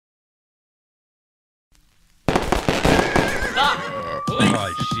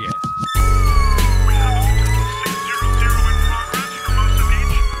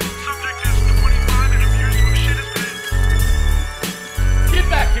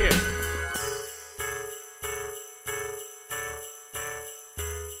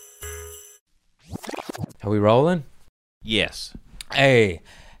we rolling? Yes. Hey,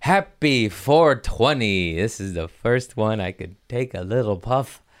 happy 420. This is the first one I could take a little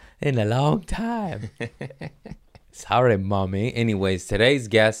puff in a long time. Sorry, mommy. Anyways, today's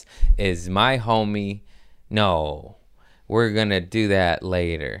guest is my homie. No, we're going to do that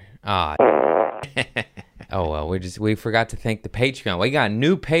later. Oh, well, we forgot to thank the Patreon. We got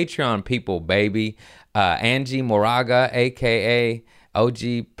new Patreon people, baby. Angie Moraga, a.k.a.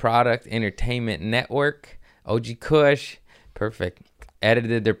 OG Product Entertainment Network. OG Kush. Perfect.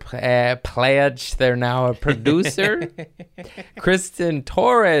 Edited their pledge. They're now a producer. Kristen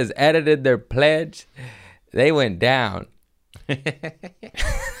Torres edited their pledge. They went down.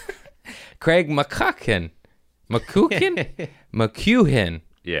 Craig McCucken. McCuhin.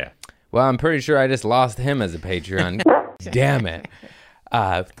 Yeah. Well, I'm pretty sure I just lost him as a Patreon. Damn it.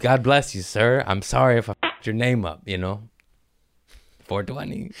 God bless you, sir. I'm sorry if I f***ed your name up,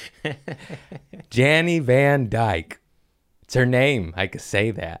 420. Janny Van Dyke. It's her name. I could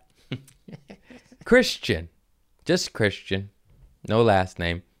say that. Christian. Just Christian. No last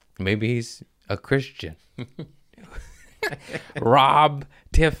name. Maybe he's a Christian. Rob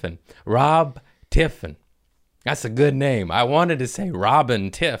Tiffin. That's a good name. I wanted to say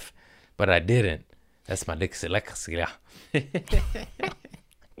Robin Tiff, but I didn't. That's my dyslexia.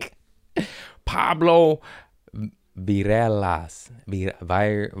 Pablo Virelas.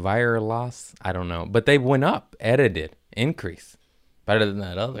 I don't know. But they went up. Edited. Increase. Better than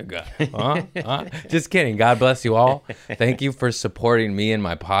that other guy. Huh? Just kidding. God bless you all. Thank you for supporting me and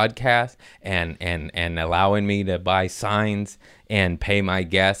my podcast and allowing me to buy signs and pay my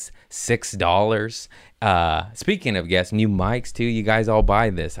guests $6. Speaking of guests, new mics too. You guys all buy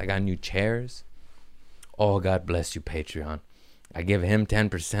this. I got new chairs. Oh, God bless you, Patreon. I give him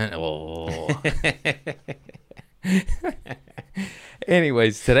 10%. Oh.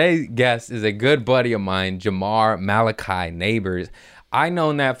 Anyways, today's guest is a good buddy of mine, Jamar Malachi Neighbors. I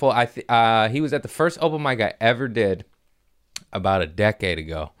known that fool. He was at the first open mic I ever did about a decade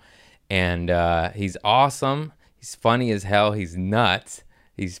ago, and he's awesome. He's funny as hell. He's nuts.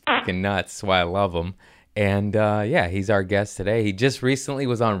 He's fucking nuts. That's why I love him. And yeah, he's our guest today. He just recently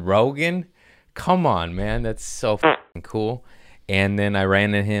was on Rogan. Come on, man, that's so fucking cool. And then I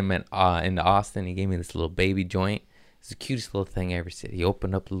ran into him into Austin. He gave me this little baby joint. It's the cutest little thing I ever seen. He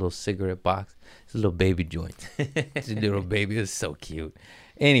opened up a little cigarette box. It's a little baby joint. It's a little baby. It's so cute.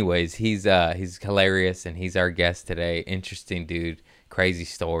 Anyways, he's hilarious, and he's our guest today. Interesting dude. Crazy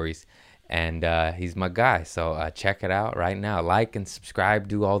stories. And he's my guy. So check it out right now. Like and subscribe.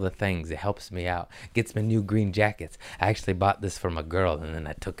 Do all the things. It helps me out. Gets me new green jackets. I actually bought this for my girl, and then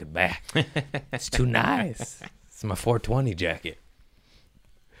I took it back. It's too nice. It's my 420 jacket.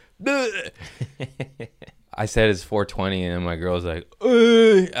 I said it's 420, and then my girl's like,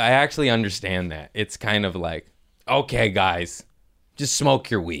 ugh. I actually understand that. It's kind of like, okay, guys, just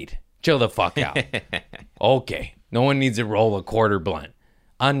smoke your weed. Chill the fuck out. Okay. No one needs to roll a quarter blunt.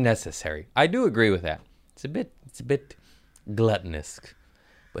 Unnecessary. I do agree with that. It's a bit gluttonous,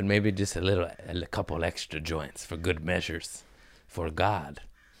 but maybe just a couple extra joints for good measures, for God.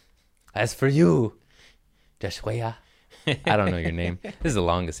 As for you, Joshua, I don't know your name. This is the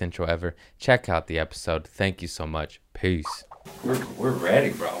longest intro ever. Check out the episode. Thank you so much. Peace. We're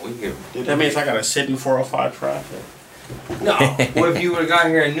ready, bro. Dude, that means I gotta sit in 405 traffic. No. Well, if you would have got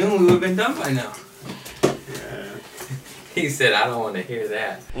here at noon, we would have been done by now. He said, I don't want to hear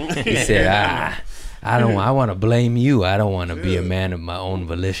that. He said, I want to blame you. I don't want to be a man of my own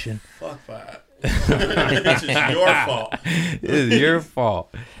volition. Fuck that. This is your fault. This is your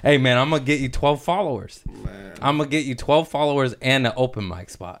fault. Hey, man, I'm going to get you 12 followers. Man. I'm going to get you 12 followers and an open mic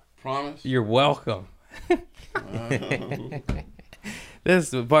spot. Promise? You're welcome.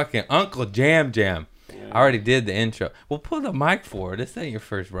 This is fucking Uncle Jam Jam. I already did the intro. Well, pull the mic forward. This ain't your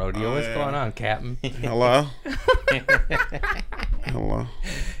first rodeo. What's going on, Captain? Hello? Hello?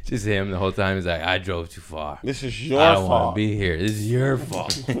 Just him the whole time. He's like, I drove too far. This is your I don't fault. want to be here. This is your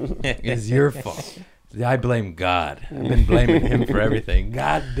fault. It's your fault. I blame God. I've been blaming him for everything.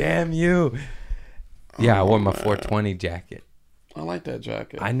 God damn you. Yeah, I wore my 420 jacket. I like that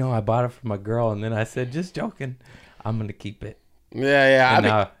jacket. I know. I bought it for my girl, and then I said, just joking. I'm going to keep it. Yeah. And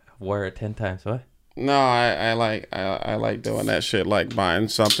now I wore it 10 times. What? No, I like doing that shit, like buying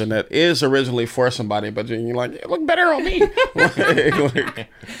something that is originally for somebody, but then you're like, it look better on me. like,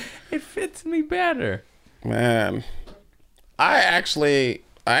 it fits me better. Man, I actually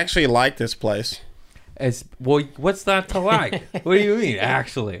like this place. It's well, what's not to like? What do you mean?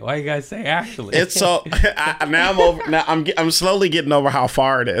 Actually, why you guys say actually? It's so now I'm over. Now I'm slowly getting over how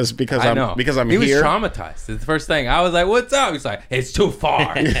far it is because I know. I'm he here. was traumatized. It's the first thing I was like, "What's up?" He's like, "It's too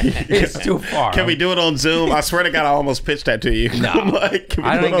far. It's too far." Can we do it on Zoom? I swear to God, I almost pitched that to you. No, Like,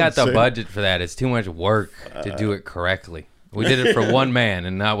 I don't got the budget for that. It's too much work to do it correctly. We did it for one man,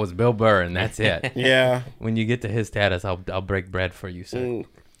 and that was Bill Burr, and that's it. Yeah. When you get to his status, I'll break bread for you, sir.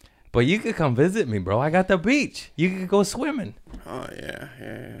 But you could come visit me, bro. I got the beach. You could go swimming. Oh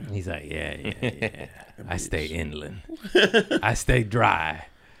yeah. He's like, yeah. I stay inland. I stay dry.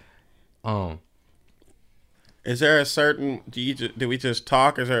 Is there a certain? Do we just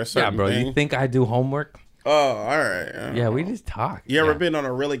talk? Is there a certain Yeah, bro. thing? You think I do homework? Oh, all right. Yeah, we just talk. You ever Yeah. been on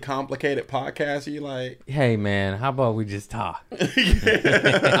a really complicated podcast? You like? Hey, man, how about we just talk?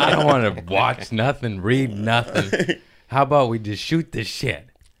 I don't want to watch nothing, read nothing. How about we just shoot the shit?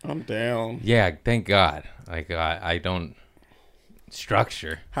 I'm down. Yeah, thank God. Like I don't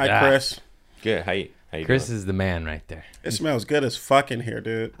structure. Hi, that. Chris. Good. How you Chris doing? is the man right there. It smells good as fuck in here,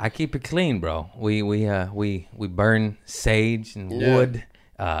 dude. I keep it clean, bro. We burn sage and Yeah. wood,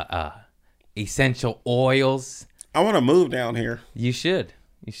 essential oils. I want to move down here. You should.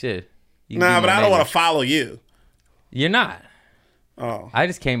 You should. You can Nah, be but my I don't want neighbor. to follow you. You're not. Oh, I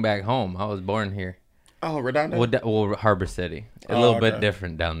just came back home. I was born here. Redondo. Well, Harbor City. A Oh, little okay. bit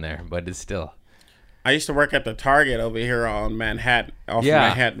different down there, but it's still. I used to work at the Target over here on Manhattan, off Yeah.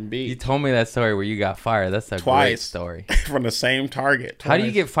 Manhattan You Beach. told me that story where you got fired. That's a great Twice. story. From the same Target. How do you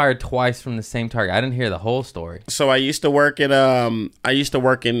Twice. get fired twice from the same target? I didn't hear the whole story. So I used to work at in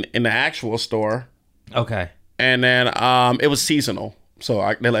the actual store, Okay. and then it was seasonal,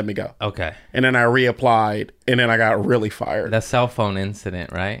 so they let me go. Okay. And then I reapplied, and then I got really fired. That cell phone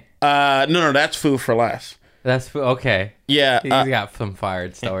incident, right? No, that's Food for Less. That's okay. Yeah, He's got some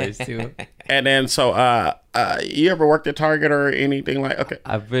fired stories too. and then so you ever worked at Target or anything like?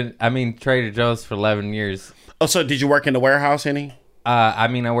 Okay. Trader Joe's for 11 years. Oh, so did you work in the warehouse any? I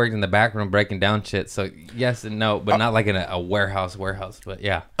worked in the back room breaking down shit. So yes and no, but not like in a warehouse. But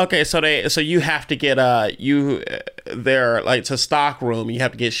yeah. Okay, so you have to get they're like it's a stock room. You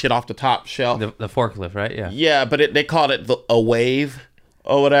have to get shit off the top shelf. The forklift, right? Yeah. Yeah, but they called it a wave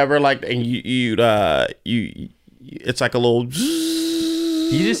or whatever. Like, and you it's like a little.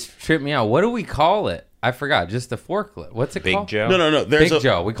 You just tripped me out. What do we call it? I forgot. Just the forklift. What's it Big called? Joe? No. Big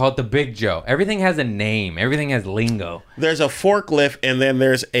Joe. We call it the Big Joe. Everything has a name. Everything has lingo. There's a forklift and then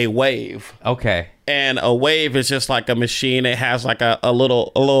there's a wave. Okay. And a wave is just like a machine. It has like a little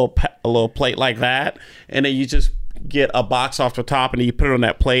plate like that, and then you just get a box off the top and you put it on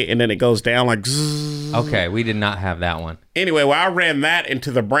that plate, and then it goes down like. Zzz. Okay. We did not have that one. Anyway, I ran that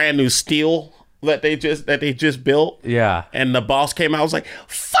into the brand new steel that they just built. Yeah. And the boss came out, was like,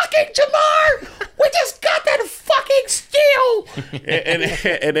 "Fucking Jamar, we just got that fucking steel."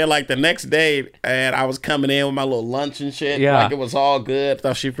 and then like the next day, and I was coming in with my little lunch and shit. Yeah. Like it was all good.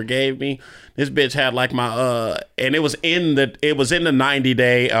 Thought she forgave me. This bitch had like my and it was in the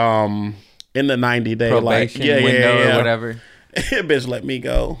 90-day Probation window or whatever. That bitch let me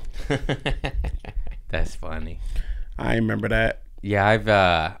go. That's funny. I remember that. Yeah, I've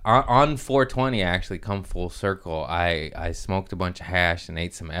on 420 I actually come full circle. I smoked a bunch of hash and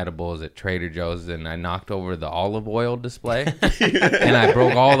ate some edibles at Trader Joe's, and I knocked over the olive oil display and I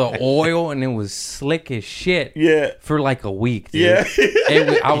broke all the oil, and it was slick as shit. Yeah. For like a week, dude.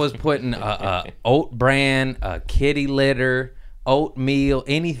 Yeah. I was putting oat bran, kitty litter, oatmeal,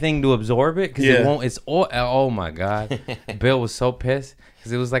 anything to absorb it because Yeah. it won't. It's oil. Oh my god, Bill was so pissed.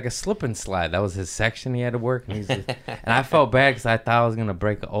 Because it was like a slip and slide. That was his section he had to work. And, and I felt bad because I thought I was going to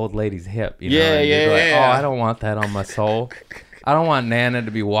break an old lady's hip. You know? Yeah, And you'd be yeah, like, yeah. oh, I don't want that on my soul. I don't want Nana to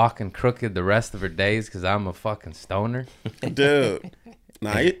be walking crooked the rest of her days because I'm a fucking stoner. Dude.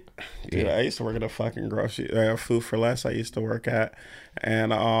 I used to work at a fucking grocery Food for Less. I used to work at,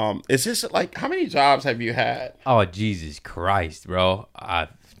 and it's just like, how many jobs have you had? Oh, Jesus Christ, bro.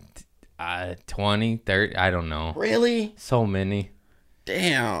 20, 30, I don't know. Really? So many.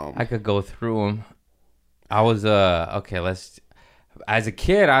 Damn. I could go through them. I was as a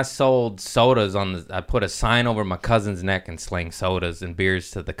kid I sold sodas I put a sign over my cousin's neck and slang sodas and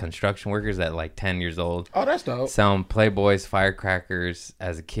beers to the construction workers at like 10 years old. Oh, that's dope. Selling Playboys, firecrackers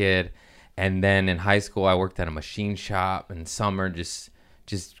as a kid. And then in high school I worked at a machine shop, and summer just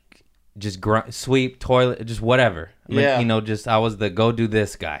sweep, toilet, just whatever. Yeah. I was the go do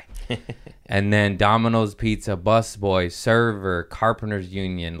this guy. And then Domino's Pizza, busboy, server, carpenters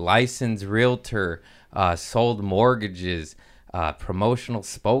union, licensed realtor, sold mortgages, promotional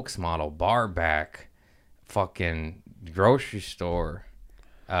spokesmodel, bar back, fucking grocery store.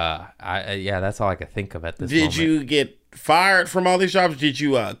 Yeah, that's all I could think of at this Did moment. you get fired from all these jobs? Or did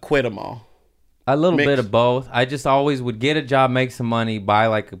you quit them all? A little Mix. bit of both. I just always would get a job, make some money, buy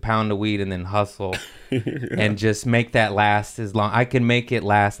like a pound of weed, and then hustle, and just make that last as long. I can make it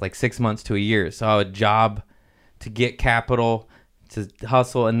last like 6 months to a year. So I would job to get capital, to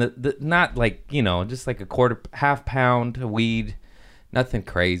hustle, and the not like, you know, just like half pound of weed, nothing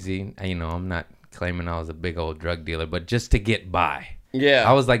crazy. You know, I'm not claiming I was a big old drug dealer, but just to get by. Yeah.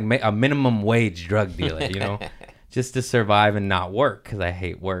 I was like a minimum wage drug dealer, you know, just to survive and not work, because I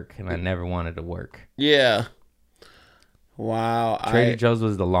hate work and I never wanted to work. Yeah. Wow. Trader Joe's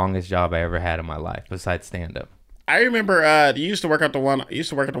was the longest job I ever had in my life, besides stand up. I remember you used to work at the one. You used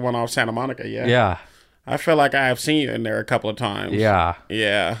to work at the one off Santa Monica. Yeah. Yeah. I feel like I have seen you in there a couple of times. Yeah.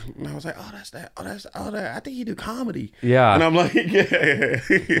 Yeah. And I was like, oh, that's that. Oh, that's that. I think you do comedy. Yeah. And I'm like, yeah.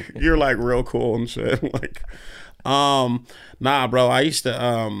 You're like real cool and shit. Like, nah, bro. I used to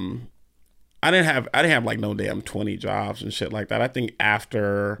I didn't have like no damn 20 jobs and shit like that. I think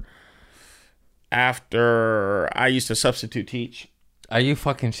after I used to substitute teach. Are you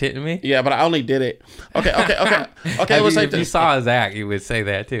fucking shitting me? Yeah, but I only did it. Okay. It was like If you this. saw his act, you would say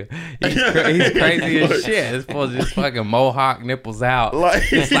that too. He's crazy as shit. This fool's just fucking mohawk nipples out.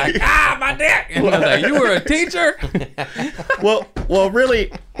 It's like, my dick. And I was like, you were a teacher? well, really,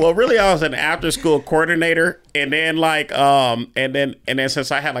 I was an after school coordinator, and then and then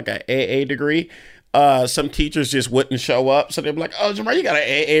since I had like an AA degree, some teachers just wouldn't show up. So they'd be like, oh, Jamar, you got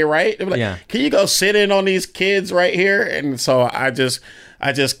an AA, right? They'd be like, Yeah. Can you go sit in on these kids right here? And so I just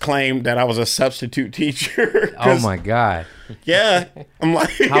claimed that I was a substitute teacher. Oh my God. Yeah. I'm like,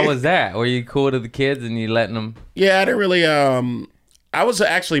 How was that? Were you cool to the kids and you letting them? yeah, I didn't really, I was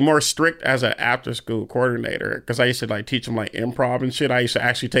actually more strict as an after school coordinator, because I used to like teach them like improv and shit. I used to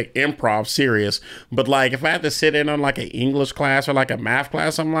actually take improv serious. But like if I had to sit in on like an English class or like a math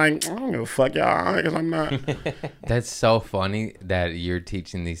class, I'm like, I don't give a fuck y'all, because I'm not. That's so funny that you're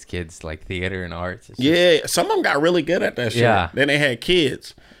teaching these kids like theater and arts. It's just- Yeah, some of them got really good at that shit. Yeah. Then they had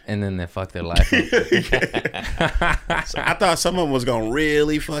kids. And then they fuck their life up. So I thought some of them was going to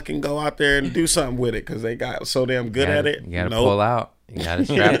really fucking go out there and do something with it, because they got so damn good at it. You gotta Nope. pull out. You gotta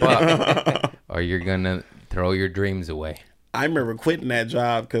strap up, or you're gonna throw your dreams away. I remember quitting that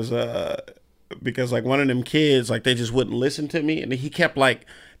job because like one of them kids, like they just wouldn't listen to me, and he kept like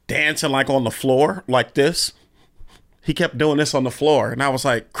dancing like on the floor like this. He kept doing this on the floor, and I was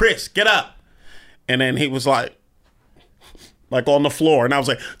like, Chris, get up. And then he was like on the floor, and I was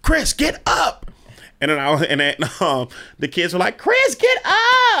like, Chris, get up. And then the kids were like, Chris, get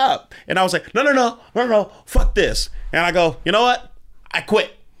up. And I was like, no, fuck this. And I go, you know what? I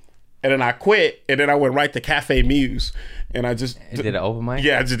quit. And then I quit, and then I went right to Cafe Muse, and I just Did an open mic?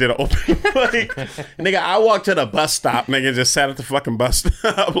 Yeah, I just did an open mic. Nigga, I walked to the bus stop, nigga, just sat at the fucking bus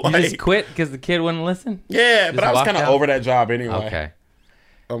stop. You Like, just quit because the kid wouldn't listen? yeah, but I was walked kind of out? over that job anyway. Okay.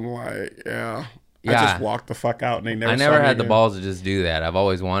 I'm like, yeah. I Yeah. just walked the fuck out, and they never I never saw me had the again. balls to just do that. I've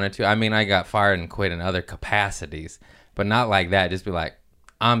always wanted to. I mean, I got fired and quit in other capacities, but not like that. Just be like,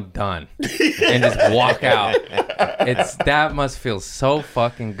 I'm done, and just walk out. That must feel so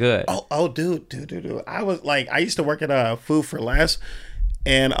fucking good. Oh, dude. I was like, I used to work at Food for Less,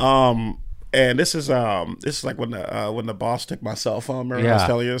 and this is like when the boss took my cell phone. Remember I was Yeah.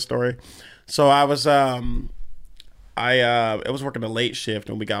 telling you the story. So I was I was working a late shift,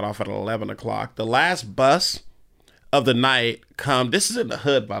 and we got off at 11 o'clock. The last bus of the night this is in the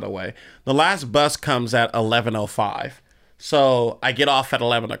hood, by the way. The last bus comes at 11:05. So I get off at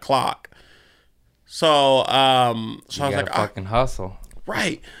 11 o'clock. So I was You gotta like, fucking hustle.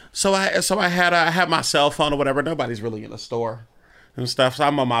 right. So I had my cell phone or whatever. Nobody's really in the store and stuff. So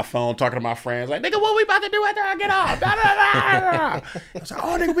I'm on my phone talking to my friends, like, nigga, what we about to do after I get off? Da, da, da, da. I was like,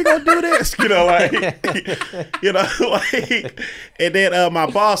 oh, nigga, we gonna do this. Like, and then my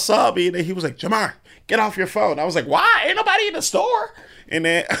boss saw me, and then he was like, Jamar, get off your phone. I was like, why? Ain't nobody in the store. And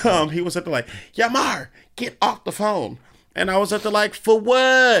then he was at the like, Jamar, get off the phone. And I was at the like, for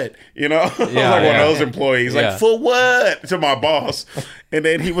what? I was like one of those employees, like, for what? To my boss. And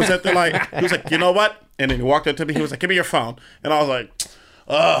then he was at the like, he was like, you know what? And then he walked up to me, he was like, give me your phone. And I was like,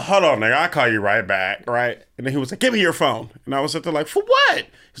 hold on, nigga, I'll call you right back, right? And then he was like, give me your phone. And I was at the like, for what? He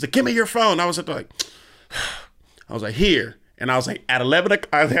was like, give me your phone. I was at the like, I was like, here. And I was like, at 11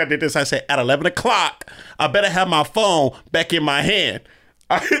 o'clock, I did this, I said, at 11 o'clock, I better have my phone back in my hand.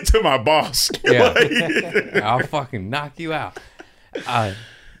 I to my boss. Yeah. I'll fucking knock you out.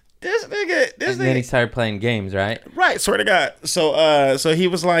 This nigga. And then he started playing games, right? Right, swear to God. So he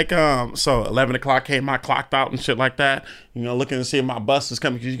was like, so 11 o'clock came, I clocked out and shit like that. You know, looking to see if my bus is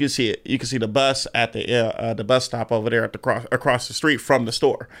coming, because you can see it. You can see the bus at the bus stop over there at the across the street from the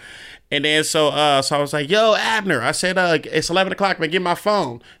store. And then so I was like, yo, Abner. I said, it's 11 o'clock, man, get my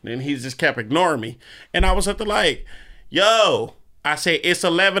phone. And then he just kept ignoring me. And I was at the like, yo. I said, it's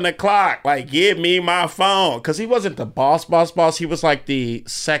 11 o'clock. Like, give me my phone. Because he wasn't the boss. He was like the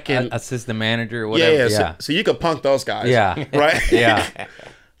second. Assistant manager or whatever. Yeah. So you could punk those guys. Yeah. Right? Yeah.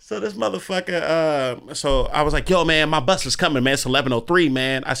 So this motherfucker, so I was like, yo, man, my bus is coming, man. It's 11:03,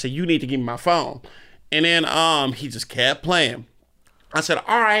 man. I said, you need to give me my phone. And then he just kept playing. I said,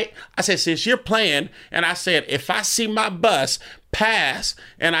 all right. I said, since you're playing, and I said, if I see my bus pass,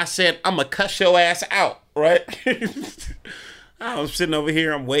 and I said, I'm going to cuss your ass out, right? I was sitting over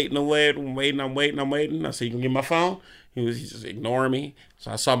here. I'm waiting. I said, you can get my phone? He's just ignoring me.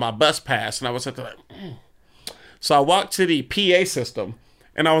 So I saw my bus pass, and I was at the like, So I walked to the PA system,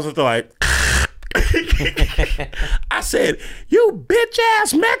 and I was at the like, I said, you bitch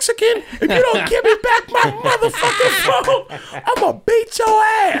ass Mexican, if you don't give me back my motherfucking phone, I'm gonna beat your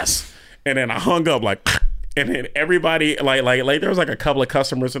ass. And then I hung up like, and then everybody like there was like a couple of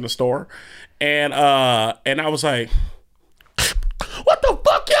customers in the store, and I was like, what the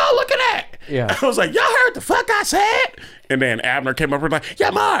fuck y'all looking at? Yeah. I was like, y'all heard the fuck I said? And then Abner came up and was like,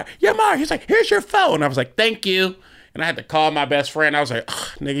 Yamar. He's like, here's your phone. And I was like, thank you. And I had to call my best friend. I was like,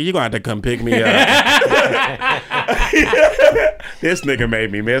 nigga, you gonna have to come pick me up. This nigga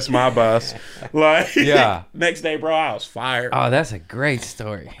made me miss my bus. Like, yeah. Next day, bro, I was fired. Oh, that's a great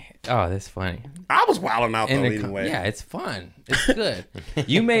story. Oh, that's funny. I was wilding out though anyway. Yeah, it's fun. It's good.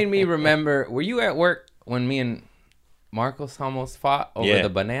 You made me remember, were you at work when me and Marcos almost fought over the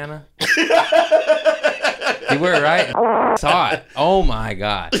banana? You were, right? Saw it. Oh my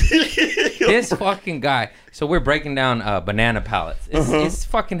God. This fucking guy. So we're breaking down banana pallets. It's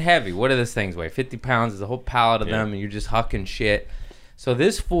fucking heavy. What do these things weigh? 50 pounds. There's a whole pallet of them, and you're just hucking shit. So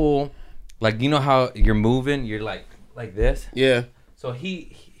this fool, like, you know how you're moving? You're like this? Yeah. So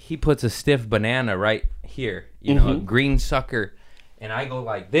he puts a stiff banana right here, you know, a green sucker. And I go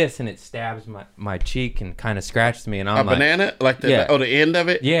like this, and it stabs my cheek and kind of scratches me. And I'm like, banana, like the end of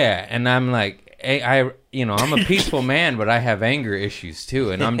it. Yeah, and I'm like, hey, I'm a peaceful man, but I have anger issues too,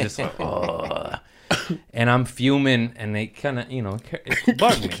 and I'm just like, oh, and I'm fuming, and they kind of, it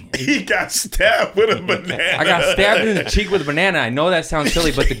bugged me. He got stabbed with a banana. I got stabbed in the cheek with a banana. I know that sounds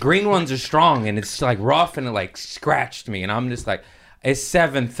silly, but the green ones are strong, and it's like rough, and it like scratched me, and I'm just like. It's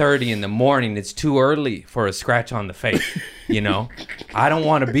 7:30 in the morning. It's too early for a scratch on the face, I don't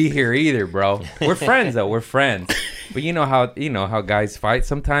want to be here either, bro. We're friends, though. We're friends. But you know how guys fight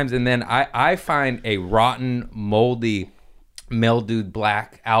sometimes. And then I find a rotten, moldy, mildewed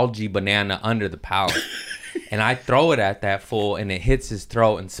black algae banana under the pallet. And I throw it at that fool, and it hits his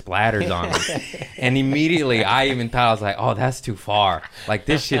throat and splatters on him. And immediately, I even thought, I was like, oh, that's too far. Like,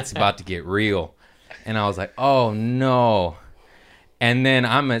 this shit's about to get real. And I was like, oh, no. And then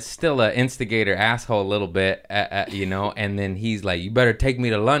I'm still an instigator asshole a little bit, and then he's like, you better take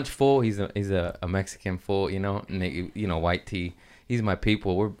me to lunch, fool. He's a Mexican fool, and white tea. He's my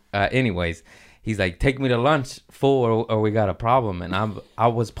people. Anyways, he's like, take me to lunch, fool, or we got a problem. And I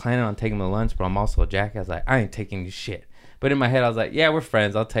was planning on taking him to lunch, but I'm also a jackass. Like, I ain't taking your shit. But in my head, I was like, yeah, we're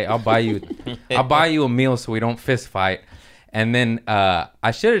friends. I'll buy you a meal so we don't fist fight. And then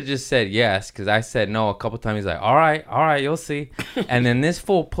I should have just said yes, because I said no a couple times. He's like, all right, you'll see. And then this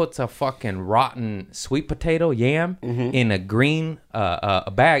fool puts a fucking rotten sweet potato yam in a green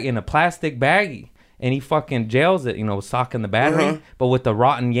a bag, in a plastic baggie. And he fucking jails it, socking the battery, but with the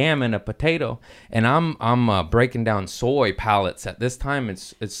rotten yam and a potato. And I'm breaking down soy pallets at this time.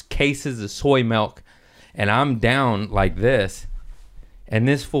 It's cases of soy milk. And I'm down like this. And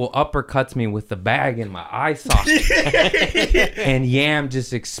this fool uppercuts me with the bag in my eye socket. And yam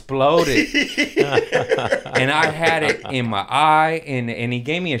just exploded. And I had it in my eye, and he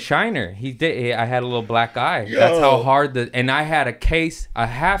gave me a shiner. He did. I had a little black eye. Yo. That's how hard and I had a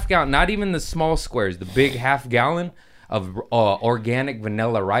half gallon, not even the small squares, the big half gallon of organic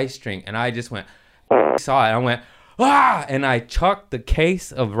vanilla rice drink. And I just went, saw it. I went, and I chucked the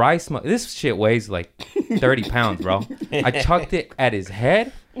case of rice milk. This shit weighs like 30 pounds, bro. I chucked it at his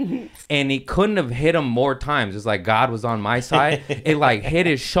head, and he couldn't have hit him more times. It's like God was on my side. It like hit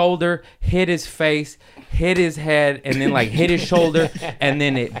his shoulder, hit his face, hit his head, and then like hit his shoulder, and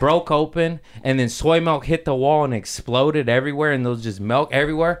then it broke open, and then soy milk hit the wall and exploded everywhere, and there was just milk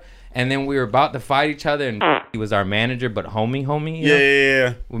everywhere. And then we were about to fight each other, and he was our manager, but homie. You Yeah, know?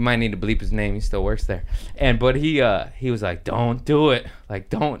 yeah. We might need to bleep his name. He still works there. But he was like, don't do it. Like,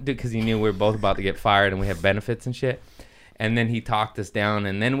 don't do, because he knew we were both about to get fired and we have benefits and shit. And then he talked us down,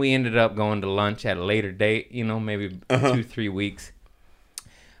 and then we ended up going to lunch at a later date, you know, maybe 2-3 weeks.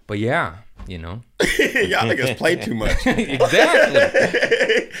 But yeah, you know. Y'all niggas play too much.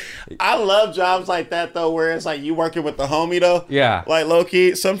 Exactly. I love jobs like that though, where it's like you working with the homie though. Yeah. Like low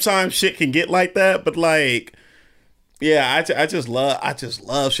key, sometimes shit can get like that, but like, yeah, I just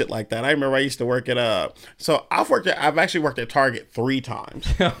love shit like that. I remember I used to work at so I've actually worked at Target 3 times.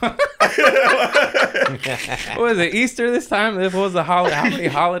 What was it, Easter this time? What was the holiday? How many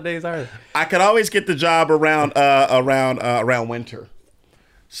holidays are there? I could always get the job around winter.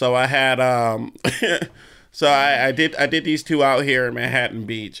 So I had so I did these 2 out here in Manhattan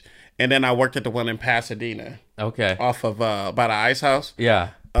Beach, and then I worked at the one in Pasadena. Okay. Off of by the Ice House.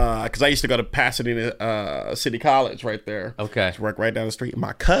 Yeah. Because I used to go to Pasadena City College right there. Okay. To work right down the street.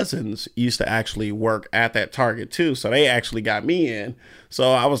 My cousins used to actually work at that Target too, so they actually got me in.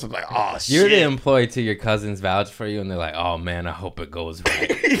 So I was like, oh shit. You're the employee till your cousins vouch for you, and they're like, oh man, I hope it goes right.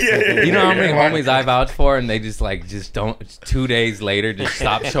 You know how many homies I vouch for, and they just don't, 2 days later, just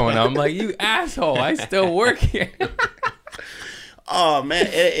stop showing up. I'm like, you asshole, I still work here. Oh man,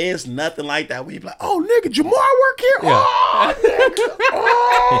 it is nothing like that. We be like, oh nigga, Jamar work here. Yeah. Oh nigga,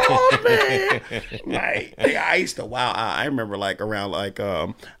 oh man. Like nigga, I used to I remember like around like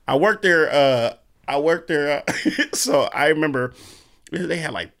I worked there. So I remember they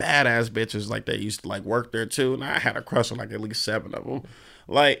had like badass bitches like they used to like work there too, and I had a crush on like at least 7 of them.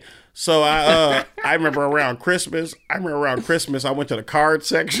 Like, so I remember around Christmas I went to the card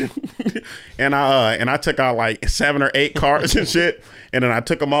section and I took out like 7 or 8 cards and shit, and then I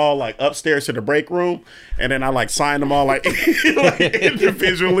took them all like upstairs to the break room, and then I like signed them all like, like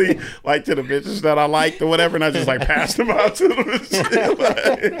individually like to the bitches that I liked or whatever, and I just like passed them out to them and shit.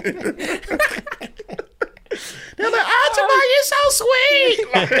 They're like, oh, Jamar, you're so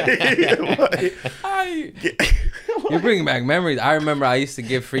sweet. You're bringing back memories. I remember I used to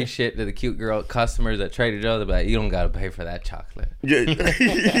give free shit to the cute girl customers at Trader Joe's. They'd be like, you don't got to pay for that chocolate. Yeah. You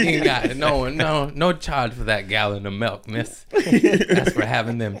ain't got no charge for that gallon of milk, miss. That's for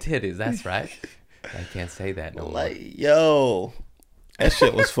having them titties. That's right. I can't say that no more. Like, yo, that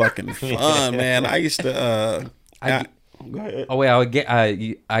shit was fucking fun, man. I used to, go ahead. Oh wait,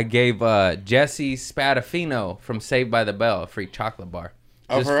 I gave Jessie Spadafino from Saved by the Bell a free chocolate bar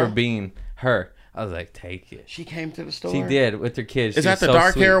just for being her. I was like, take it. She came to the store. She did with her kids. Is that the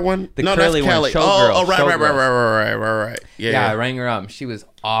dark hair one? The curly that's Kelly. one. Showgirl. Oh, right. Yeah, I rang her up. She was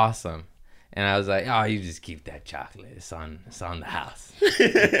awesome, and I was like, oh, you just keep that chocolate. It's on the house.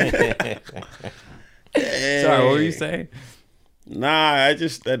 Sorry, what were you saying? Nah, I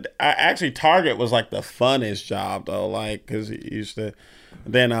actually Target was like the funnest job though, like because it used to.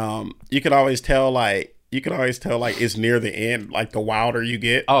 Then you could always tell like it's near the end, like the wilder you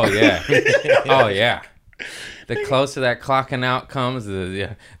get. Oh yeah, oh yeah. The closer that clocking out comes,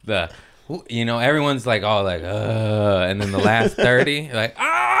 the everyone's like and then the last 30, like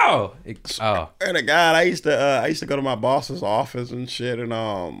oh. Swear to God, I used to go to my boss's office and shit,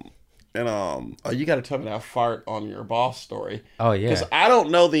 and you got to tell me that fart on your boss story. Oh yeah, because I don't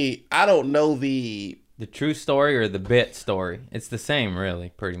know the true story or the bit story. It's the same, really,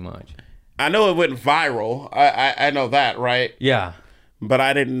 pretty much. I know it went viral. I know that, right? Yeah, but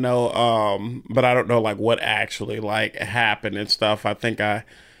I didn't know. But I don't know like what actually like happened and stuff. I think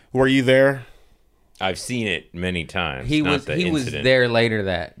were you there? I've seen it many times. He was there later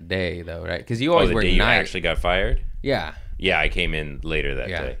that day though, right? Because you always work night. You actually got fired? Yeah. Yeah, I came in later that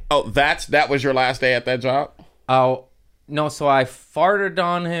day. Oh, that was your last day at that job? Oh, no, so I farted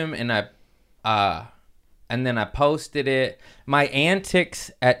on him and then I posted it. My antics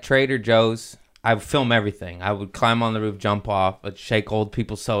at Trader Joe's, I would film everything. I would climb on the roof, jump off, I'd shake old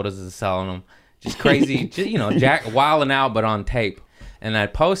people's sodas and selling them. Just crazy, Jack wilding out but on tape. And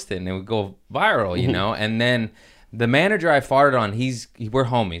I'd post it and it would go viral, And then the manager I farted on, we're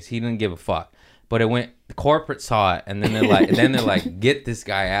homies. He didn't give a fuck. But the corporate saw it, and then they're like, get this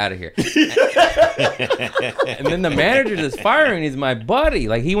guy out of here. And then the manager that's firing is my buddy.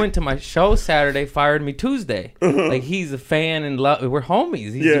 Like, he went to my show Saturday, fired me Tuesday. Like, he's a fan and we're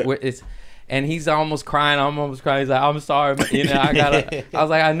homies. And he's almost crying. I'm almost crying. He's like, I'm sorry. I was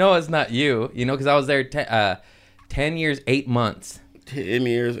like, I know it's not you, because I was there 10 years, 8 months. 10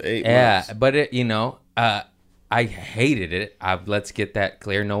 years, 8 months. Yeah, but I hated it. Let's get that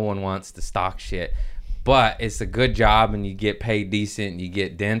clear. No one wants to stock shit. But it's a good job and you get paid decent. You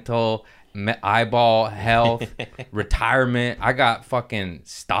get dental eyeball health, retirement. I got fucking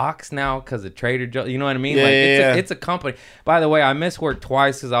stocks now because of Trader Joe's. You know what I mean? Yeah, It's a company. By the way, I missed work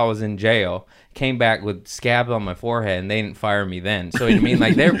twice because I was in jail. Came back with scabs on my forehead, and they didn't fire me then. So you know what I mean?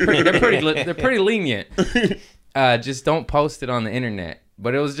 Like they're pretty lenient. Just don't post it on the internet.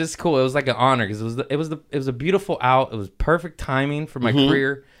 But it was just cool. It was like an honor because it was a beautiful out. It was perfect timing for my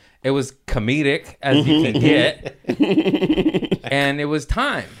career. It was comedic as you can get, and it was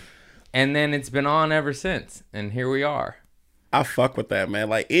time. And then it's been on ever since, and here we are. I fuck with that, man.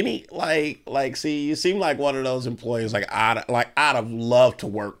 Like see, you seem like one of those employees. I'd have loved to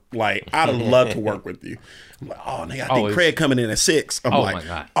work. Like I'd have loved to work with you. I'm like, oh nigga, I think Craig coming in at 6. I'm like, my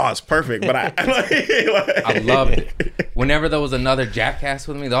God. Oh, it's perfect. But I loved it. Whenever there was another jackass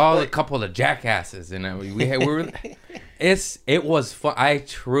with me, a couple of jackasses, and it was fun. I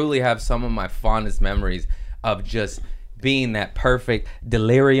truly have some of my fondest memories of just being that perfect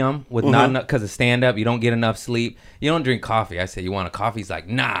delirium with not enough, because of stand up, you don't get enough sleep. You don't drink coffee. I say, you want a coffee? He's like,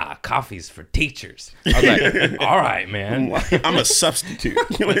 nah, coffee's for teachers. I was like, all right, man. I'm a substitute.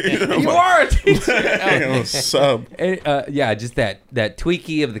 You are a teacher. I'm a sub. Yeah, just that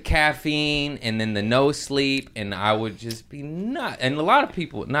tweaky of the caffeine and then the no sleep, and I would just be nuts. And a lot of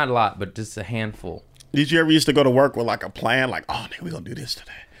people, not a lot, but just a handful. Did you ever used to go to work with like a plan? Like, oh, nigga, we gonna do this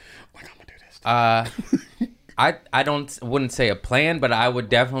today. Like, I'm gonna do this today. I wouldn't say a plan, but I would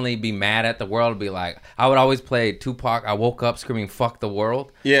definitely be mad at the world. Be like, I would always play Tupac. I woke up screaming "fuck the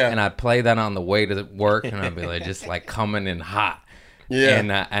world," yeah, and I'd play that on the way to work, and I'd be like, just like coming in hot,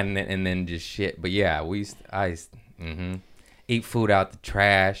 yeah, and then just shit. But yeah, I eat food out the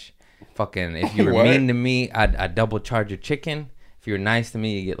trash. Fucking, if you were mean to me, I'd double charge your chicken. If you were nice to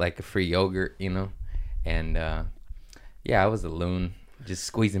me, you get like a free yogurt, you know, and yeah, I was a loon. Just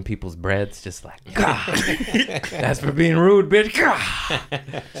squeezing people's breads, just like, God, that's for being rude, bitch. God.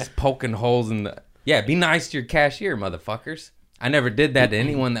 Just poking holes in the. Yeah, be nice to your cashier, motherfuckers. I never did that to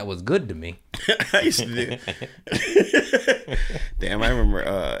anyone that was good to me. I used to do. Damn, I remember.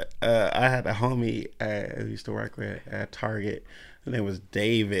 I had a homie I used to work with at Target. His name was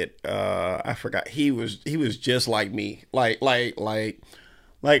David. I forgot. He was just like me.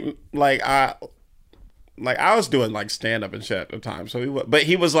 I was doing like stand up and shit at the time. So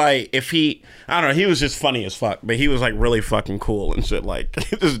he was like, I don't know, he was just funny as fuck, but he was like really fucking cool and shit. Like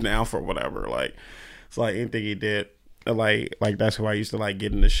just now for whatever. Like it's like anything he did. Like that's who I used to like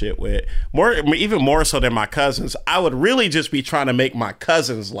get into shit with. Even more so than my cousins. I would really just be trying to make my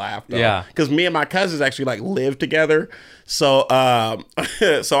cousins laugh though. Yeah. Because me and my cousins actually like live together. So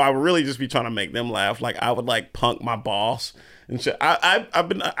so I would really just be trying to make them laugh. Like I would like punk my boss. And shit.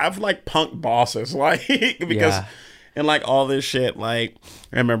 I've like punked bosses like because and like all this shit. Like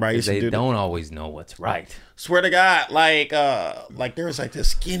I remember I used to do. They don't always know what's right. Swear to God, like there was like this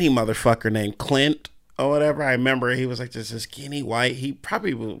skinny motherfucker named Clint or whatever. I remember he was like this skinny white. He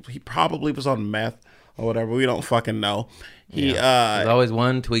probably was on meth or whatever. We don't fucking know. There's always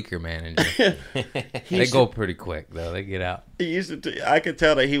one tweaker manager. They go pretty quick though. They get out. He used to. I could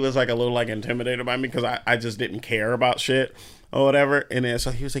tell that he was like a little like intimidated by me because I just didn't care about shit or whatever. And then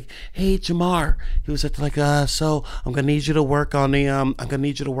so he was like, "Hey Jamar," he was like, "So I'm gonna need you to work on the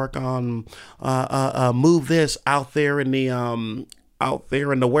move this out there in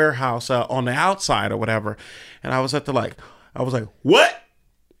the warehouse on the outside or whatever." And I was like, "What?"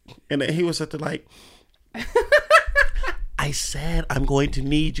 And then he was at the like. I said, I'm going to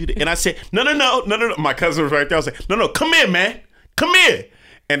need you to, and I said, no. My cousin was right there. I was like, no, come here, man. Come here.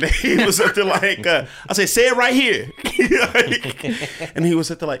 And then he was up there like, I said, say it right here. And he was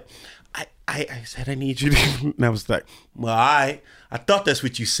up there like, I said, I need you to, and I was like, well, I thought that's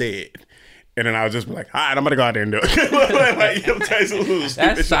what you said. And then I was just like, all right, I'm going to go out there and do it.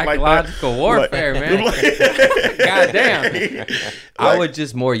 That's psychological warfare, man. God damn. I would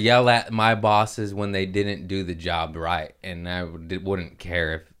just more yell at my bosses when they didn't do the job right. And I wouldn't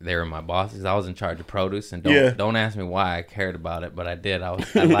care if they were my bosses. I was in charge of produce. And don't ask me why I cared about it, but I did. I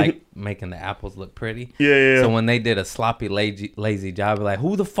liked making the apples look pretty. Yeah. So when they did a sloppy, lazy job, I'd be like,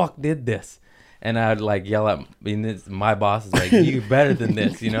 who the fuck did this? And I'd like yell at my boss is like, you're better than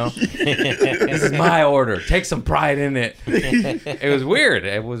this, you know? This is my order. Take some pride in it. It was weird.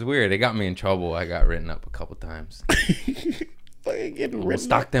 It got me in trouble. I got written up a couple times.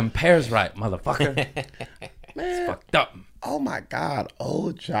 Stock them pears right, motherfucker. Man, it's fucked up. Oh my God.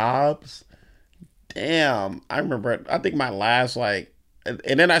 Old jobs. Damn. I remember, I think my last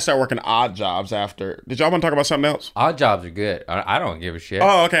and then I started working odd jobs after. Did y'all want to talk about something else? Odd jobs are good. I don't give a shit.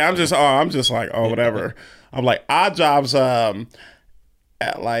 Oh, okay. I'm just like, oh, whatever. I'm like, odd jobs.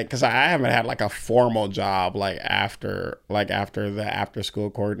 like, because I haven't had like a formal job like after the after school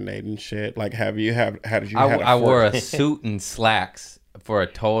coordinating shit. Like, how did you have I wore a suit and slacks for a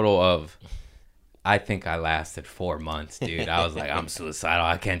total of, I think I lasted 4 months, dude. I was like, I'm suicidal.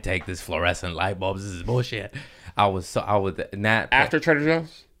 I can't take this fluorescent light bulbs. This is bullshit. I was after Trader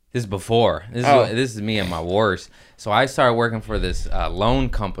Joe's. This is before. This is me at my worst. So I started working for this loan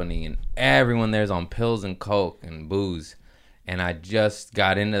company, and everyone there's on pills and coke and booze. And I just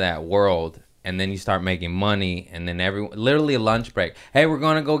got into that world. And then you start making money, and then literally a lunch break. Hey, we're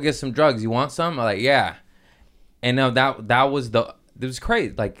gonna go get some drugs. You want some? I'm like, yeah. And no, that was it was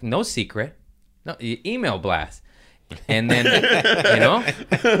crazy. Like, no secret, no email blast. And then I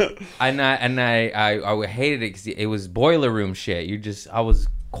hated it because it was boiler room shit. I was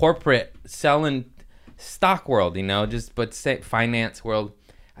corporate selling stock world, but say finance world.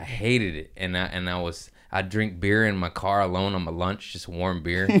 I hated it, and I'd drink beer in my car alone on my lunch, just warm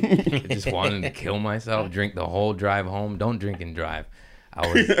beer. I just wanted to kill myself. Drink the whole drive home. Don't drink and drive. I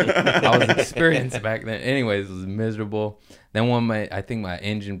was experienced back then. Anyways, it was miserable. Then I think my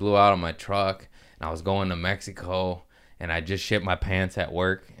engine blew out on my truck, and I was going to Mexico, and I just shit my pants at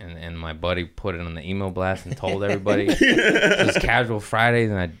work, and my buddy put it on the email blast and told everybody. It was casual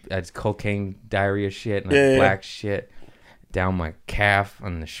Fridays, and I had cocaine diarrhea shit and black shit down my calf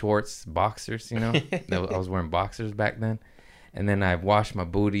on the shorts, boxers, I was wearing boxers back then. And then I washed my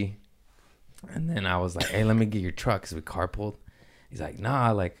booty, and then I was like, hey, let me get your truck, because we carpooled. He's like,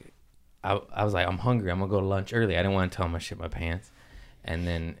 nah, like, I was like, I'm hungry. I'm going to go to lunch early. I didn't want to tell him I shit my pants. And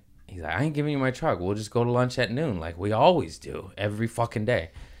then he's like, I ain't giving you my truck. We'll just go to lunch at noon like we always do every fucking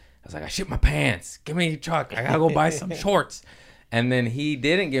day. I was like, I shit my pants. Give me your truck. I got to go buy some shorts. And then he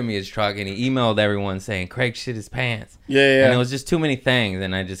didn't give me his truck, and he emailed everyone saying, Craig shit his pants. Yeah. And it was just too many things,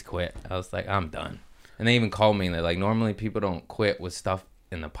 and I just quit. I was like, I'm done. And they even called me, and they're like, normally people don't quit with stuff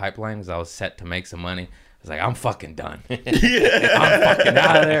in the pipeline, because I was set to make some money. I was like, I'm fucking done. I'm fucking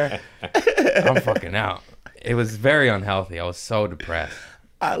out of there. I'm fucking out. It was very unhealthy. I was so depressed.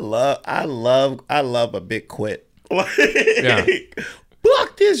 I love a big quit. Yeah.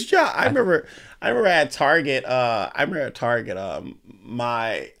 Fuck this job. I remember at Target. I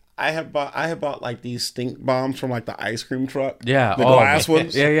had bought like these stink bombs from like the ice cream truck. Yeah, the glass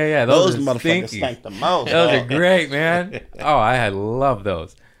ones. Yeah. Those motherfuckers stank the most. Those are great, man. Oh, I had loved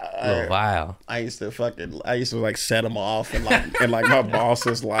those. Little vial. I used to like set them off and like my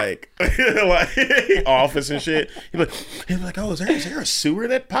boss's like office and shit. He'd be like, oh, is there a sewer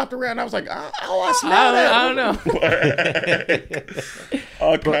that popped around? I was like, I smell that. I don't know.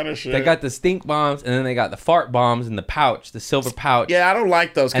 All kind of shit. They got the stink bombs, and then they got the fart bombs in the pouch, the silver pouch. Yeah, I don't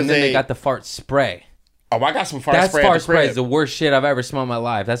like those. And then they got the fart spray. Oh, I got some fart spray. That fart spray is the worst shit I've ever smelled in my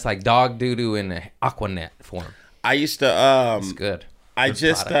life. That's like dog doo-doo in the Aquanet form. I used to it's good. I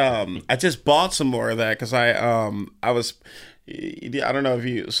just bought some more of that because I don't know if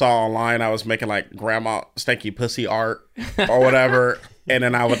you saw online, I was making like grandma stanky pussy art or whatever, and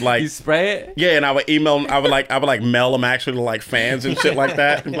then I would like you spray it. Yeah, and I would email. I would mail them actually to like fans and shit like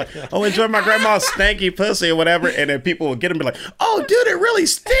that. And like, oh, enjoy my grandma's stanky pussy or whatever, and then people would get them and be like, oh, dude, it really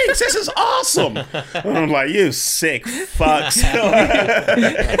stinks. This is awesome. And I'm like, you sick fucks.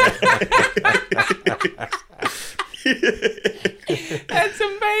 That's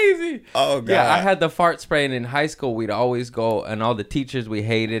amazing. Oh god. Yeah, I had the fart spray, and in high school we'd always go, and all the teachers we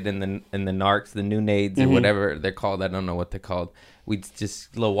hated, and the narcs, the new nades or whatever they're called. I don't know what they're called. We'd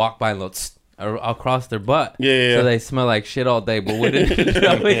just walk by and across their butt. Yeah. So they smell like shit all day, but we didn't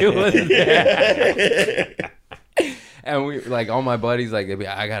know it was there. And we like all my buddies like,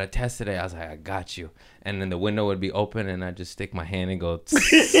 I got a test today. I was like, I got you. And then the window would be open, and I'd just stick my hand and go, and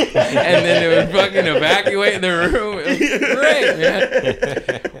then it would fucking evacuate the room. It was great,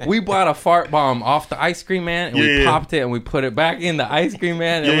 man. We bought a fart bomb off the ice cream man, and we popped it, and we put it back in the ice cream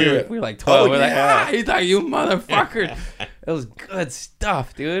man, and we were like 12. We're like, you thought you motherfuckers. It was good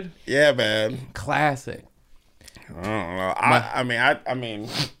stuff, dude. Yeah, man. Classic. I don't know. I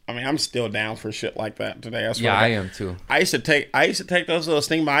mean, I'm still down for shit like that today. I swear. Yeah, I am too. I used to take those little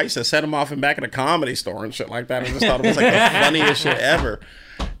sting bombs. I used to set them off in back of the Comedy Store and shit like that. I just thought it was like the funniest shit ever.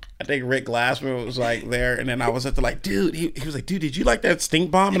 I think Rick Glassman was like there, and then I was at the like, dude. He was like, dude, did you like that stink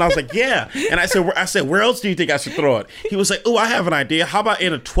bomb? And I was like, yeah. And I said, where else do you think I should throw it? He was like, oh, I have an idea. How about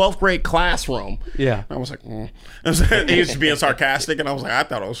in a 12th grade classroom? Yeah. And I was like, he was being sarcastic, and I was like, I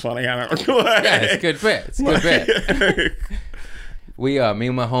thought it was funny. Yeah, it's a good bit. It's a good bit. Me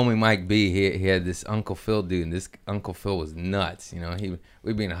and my homie Mike B, he had this Uncle Phil dude, and this Uncle Phil was nuts.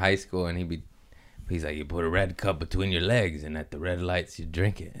 We'd be in high school, and he's like, you put a red cup between your legs, and at the red lights you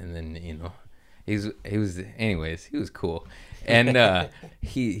drink it. And then he was cool. And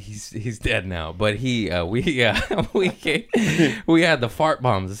he's dead now. But we had the fart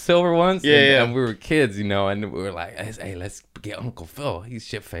bombs, the silver ones. And we were kids, you know, and we were like, hey, let's get Uncle Phil. He's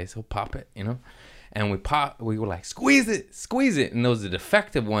shit faced. He'll pop it, you know. And we were like, squeeze it. And there was a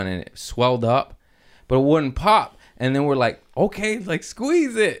defective one, and it swelled up, but it wouldn't pop. And then we're like, okay, like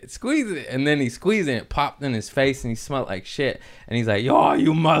squeeze it. And then he squeezed it, and it popped in his face, and he smelled like shit. And he's like, yo,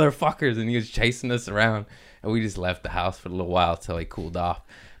 you motherfuckers. And he was chasing us around. And we just left the house for a little while till he cooled off.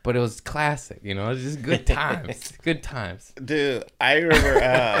 But it was classic, you know. It was just good times. Good times. Dude, I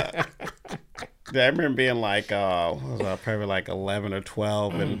remember being like, probably like 11 or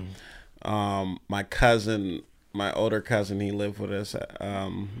 12, and my older cousin, he lived with us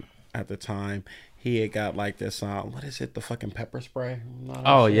at the time. He had got like this, what is it, the fucking pepper spray?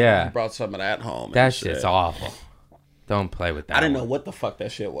 Oh, yeah. He brought some of that home. That shit's awful. Don't play with that. I didn't know what the fuck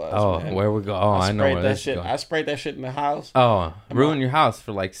that shit was. Oh, man. where we go? Oh, I know where that this shit. going. I sprayed that shit in the house. Oh, ruin your house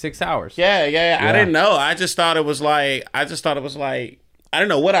for like 6 hours. Yeah. I didn't know. I just thought it was like, I didn't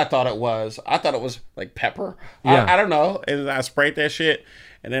know what I thought it was. I thought it was like pepper. Yeah. I don't know. And I sprayed that shit.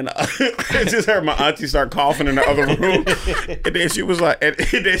 And then I just heard my auntie start coughing in the other room. And then she was like, and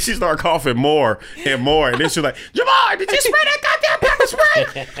then she started coughing more and more. And then she was like, Jamar, did you spray that goddamn pepper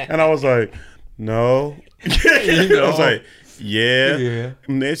spray? And I was like, no. I was like, yeah.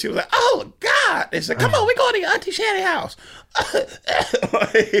 And then she was like, oh, God. And she said, come on, we going to your Auntie Shanny house.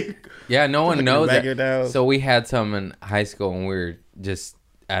 Yeah, no one knows that. Down. So we had some in high school, and we were just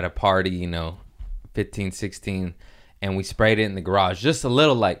at a party, you know, 15, 16, and we sprayed it in the garage, just a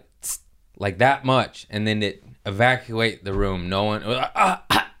little, like that much, and then it evacuate the room. No one,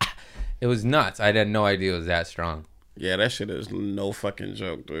 it was nuts. I had no idea it was that strong. Yeah, that shit is no fucking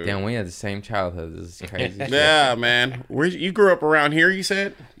joke, dude. Damn, we had the same childhood. This is crazy. Yeah, man. You grew up around here, you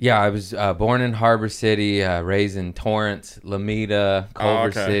said? Yeah, I was born in Harbor City, raised in Torrance, Lameda,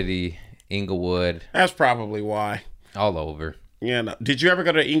 Culver City, Inglewood. That's probably why. All over. Yeah. No. Did you ever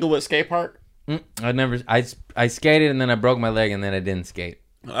go to Inglewood Skate Park? I skated, and then I broke my leg, and then I didn't skate.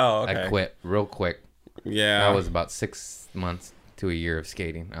 Oh, okay. I quit real quick. Yeah. That was about 6 months to a year of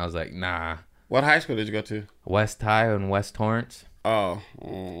skating. I was like, nah. What high school did you go to? West High and West Torrance. Oh.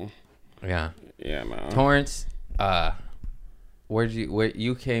 Yeah. Yeah, man. Torrance. Where did you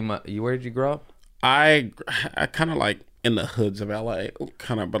grow up? I kind of like in the hoods of LA,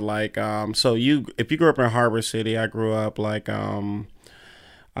 kind of, but like so if you grew up in Harbor City, I grew up like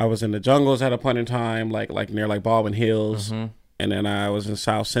I was in the jungles at a point in time, like near like Baldwin Hills. Mm-hmm. And then I was in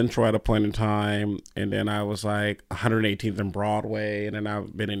South Central at a point in time. And then I was like 118th and Broadway. And then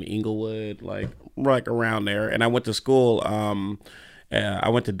I've been in Inglewood, like around there. And I went to school. I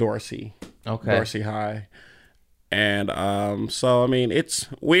went to Dorsey. Okay. Dorsey High. And so I mean,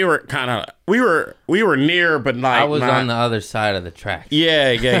 we were near, but not. I was on the other side of the track.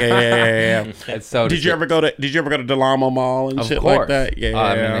 Yeah. It's so. Did you ever go to Del Amo Mall and shit like that? Yeah.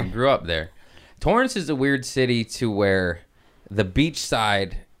 I mean, I grew up there. Torrance is a weird city to where the beach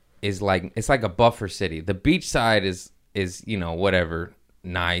side is like, it's like a buffer city. The beach side is you know, whatever,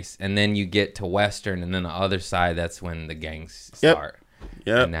 nice, and then you get to Western, and then the other side, that's when the gangs start.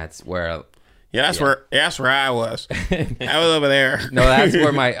 Yep. And that's where. Yeah, that's where I was. I was over there. No, that's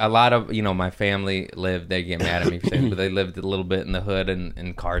where a lot of, you know, my family lived. They get mad at me for saying, but they lived a little bit in the hood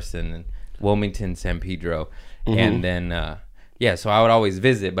in Carson and Wilmington, San Pedro. Mm-hmm. And then, so I would always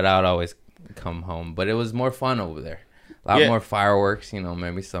visit, but I would always come home. But it was more fun over there. A lot more fireworks, you know,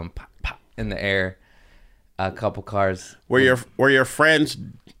 maybe some pop, pop in the air. A couple cars. Were your friends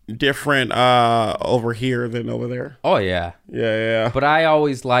different over here than over there? Oh, yeah. Yeah. But I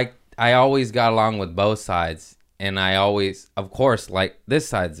always got along with both sides, and I always, of course, like this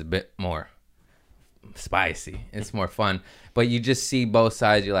side's a bit more spicy. It's more fun, but you just see both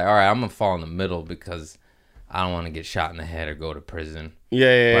sides. You're like, all right, I'm gonna fall in the middle because I don't want to get shot in the head or go to prison.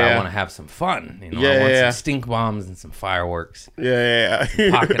 Yeah. But I want to have some fun. You know, I want some stink bombs and some fireworks. Yeah.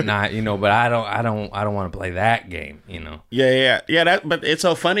 Pocket knife, you know, but I don't want to play that game. You know. Yeah. But it's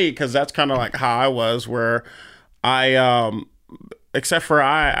so funny because that's kind of like how I was, where I except for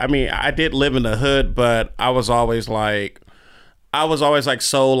I mean, I did live in the hood, but I was always like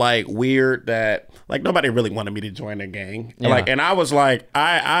so like weird that like nobody really wanted me to join a gang. Yeah. Like, and I was like,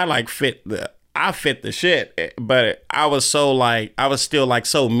 I like fit the shit, but I was still like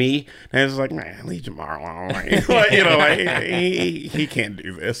so me, and it's like, man, leave Jamar alone. Like, you know, like he can't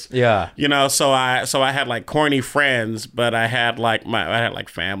do this. Yeah, you know. So I had like corny friends, but I had like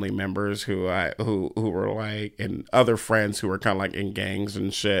family members who were like, and other friends who were kind of like in gangs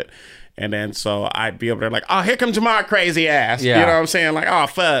and shit. And then so I'd be over there like, oh, here comes Jamar crazy ass. Yeah. You know what I'm saying? Like, oh,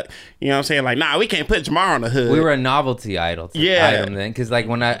 fuck. You know what I'm saying? Like, nah, we can't put Jamar on the hood. We were a novelty item Yeah. then, because like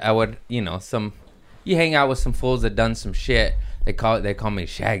when I would, you know, you hang out with some fools that done some shit. They call me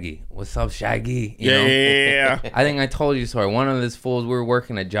Shaggy. What's up, Shaggy? You know? Yeah. I think I told you story. One of these fools, we were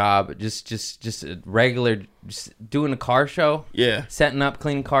working a job, just a regular, just doing a car show. Yeah. Setting up,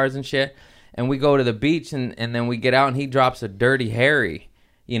 cleaning cars and shit. And we go to the beach, and then we get out, and he drops a Dirty Harry,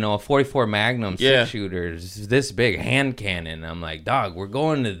 you know, a 44 Magnum Yeah. 6-shooter, this big hand cannon. I'm like, dog, we're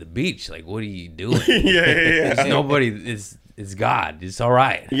going to the beach. Like, what are you doing? Yeah. There's nobody. It's God. It's all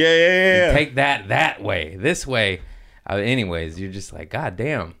right. Yeah. Take that way. This way. Anyways, you're just like, God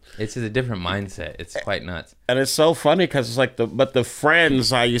damn. It's just a different mindset. It's quite nuts. And it's so funny because it's like the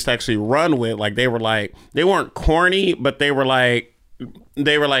friends I used to actually run with, like they weren't corny, but they were like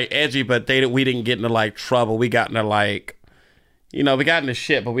edgy, but we didn't get into like trouble. We got into like, you know, we got into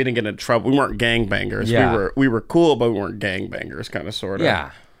shit, but we didn't get into trouble. We weren't gangbangers. Yeah. We were cool, but we weren't gangbangers, kind of sort of.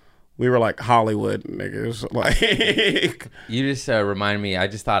 Yeah. We were like Hollywood niggas. Like You just remind me, I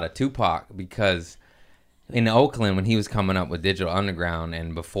just thought of Tupac because in Oakland when he was coming up with Digital Underground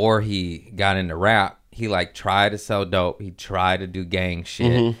and before he got into rap, he like tried to sell dope. He tried to do gang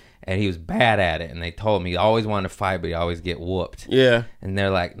shit and he was bad at it. And they told me he always wanted to fight, but he always get whooped. yeah. And they're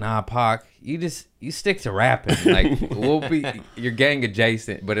like, nah, Pac, you stick to rapping. Like, you're gang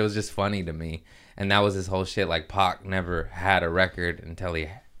adjacent. But it was just funny to me. And that was his whole shit. Like, Pac never had a record until he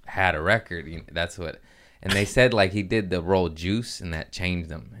had a record. That's what. And they said, like, he did the roll Juice, and that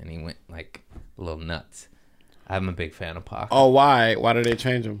changed him. And he went, like, a little nuts. I'm a big fan of Pac. Oh, why? Why did they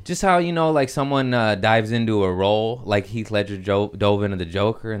change them? Just how, you know, like, someone dives into a role, like Heath Ledger dove into the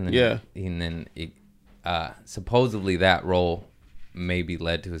Joker, and then, Yeah. And then it, supposedly that role maybe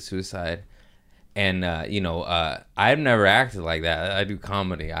led to his suicide. And, you know, I've never acted like that. I do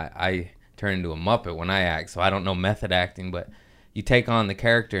comedy. I turn into a Muppet when I act, so I don't know method acting, but you take on the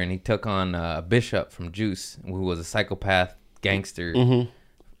character, and he took on Bishop from Juice, who was a psychopath gangster.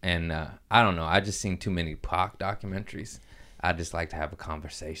 And I don't know. I just seen too many Pac documentaries. I just like to have a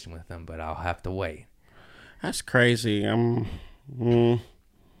conversation with him, but I'll have to wait. That's crazy. I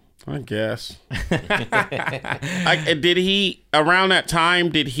guess. Did he around that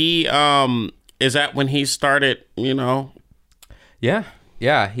time? Did he? Is that when he started? You know. Yeah.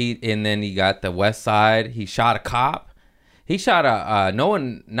 And then he got the West Side. He shot a cop. He shot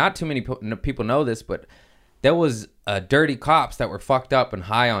not too many people know this, but there was dirty cops that were fucked up and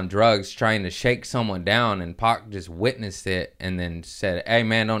high on drugs trying to shake someone down, and Pac just witnessed it and then said, hey,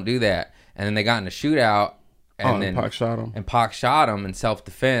 man, don't do that. And then they got in a shootout, and then Pac shot him. And Pac shot him in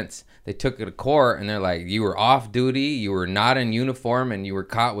self-defense. They took it to court, and they're like, you were off duty, you were not in uniform, and you were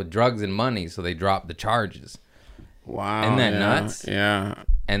caught with drugs and money, so they dropped the charges. Wow. Isn't that nuts? Yeah.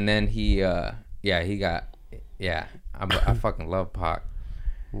 And then he got, I fucking love Pac.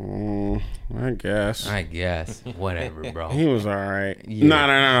 I guess. Whatever, bro. He was all right. Yeah. No.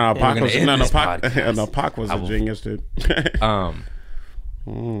 Pac gonna was end this Pac. podcast. No, Pac was a genius, dude.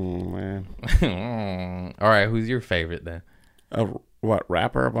 Man. All right, who's your favorite then? What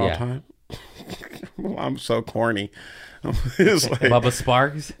rapper of all Yeah. time? Well, I'm so corny. It's like, Bubba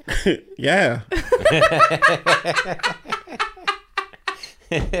Sparks? yeah.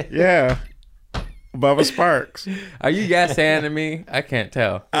 Yeah. Bubba Sparks. Are you gas handing me? I can't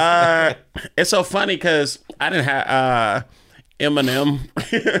tell. It's so funny because I didn't have Eminem,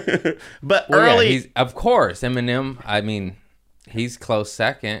 but Well, yeah, early of course, Eminem. I mean, he's close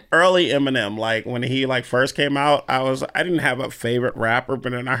second. early Eminem, like when he like first came out, I didn't have a favorite rapper,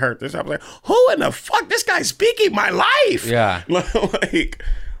 but then I heard this, I was like, who in the fuck? This guy's speaking my life. Yeah.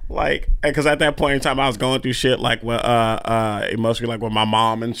 like because at that point in time I was going through shit like emotionally, like with my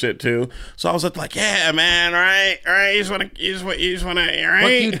mom and shit too. So I was just like, yeah, man, right, you just wanna right?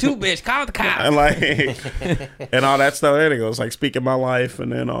 Fuck you too, bitch. Call the cops. And like and all that stuff. And it goes like speaking my life and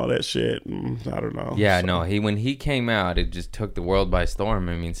then all that shit. And I don't know. Yeah, So, no. When he came out, it just took the world by storm.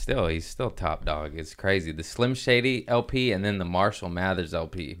 I mean, he's still top dog. It's crazy. The Slim Shady LP and then the Marshall Mathers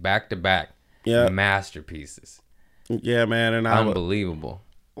LP, back to back. Yeah. Masterpieces. Yeah, man. And Unbelievable.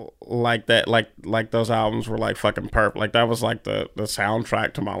 like that, like those albums were like fucking perfect. Like that was like the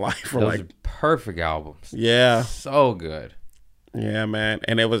soundtrack to my life. For Those like, are perfect albums. yeah, So good. yeah, man.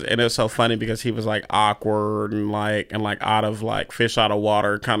 And it was so funny because he was like awkward and like out of like fish out of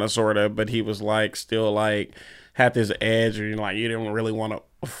water kind of sort of, but he was like still like had this edge, and like you didn't really want to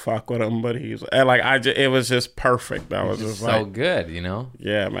fuck with him, but he's and like it was just perfect. That was just So like good, you know?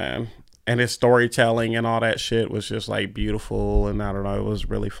 yeah, man. And his storytelling and all that shit was just like beautiful, and I don't know, it was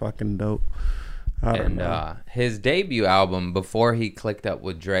really fucking dope. I don't And know. his debut album before he clicked up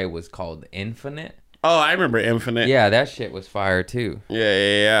with Dre was called Infinite. Oh, I remember Infinite. Yeah, that shit was fire too.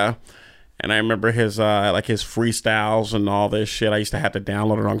 Yeah. And I remember his like his freestyles and all this shit. I used to have to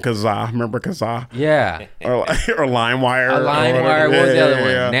download it on Kazaa. Remember Kazaa? Yeah. Or LimeWire. LimeWire, what was the other one?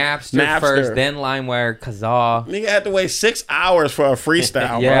 Yeah. Napster first, then LimeWire, Kazaa. Nigga had to wait 6 hours for a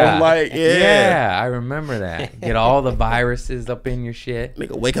freestyle, Yeah. bro. Like, Yeah, I remember that. Get all the viruses up in your shit.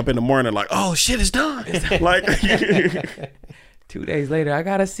 Nigga wake up in the morning like, oh, shit is done. Like, 2 days later, I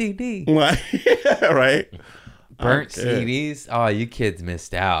got a CD. right? Burnt Okay. CDs. Oh, you kids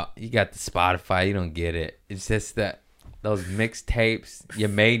missed out. You got the Spotify. You don't get it. It's just that those mixtapes you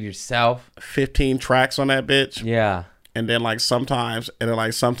made yourself. 15 tracks on that bitch. Yeah. And then sometimes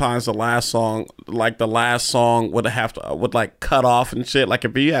the last song would like cut off and shit. Like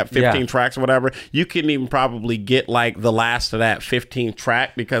if you have 15 Yeah. tracks or whatever, you couldn't even probably get like the last of that 15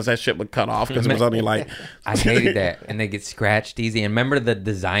 track because that shit would cut off because it was only like I hated that. And they get scratched easy. And remember the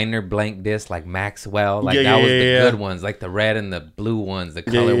designer blank disc like Maxwell? Like Yeah, that was the yeah. good ones. Like the red and the blue ones, the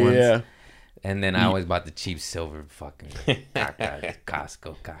color ones. Yeah. And then I always bought the cheap silver fucking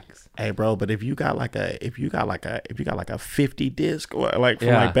Costco cocks. Hey bro, but if you got like a 50 disc or like from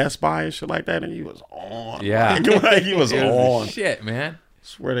Yeah. like Best Buy and shit like that, and you was on. Yeah. Like, you was It was on. the shit, man.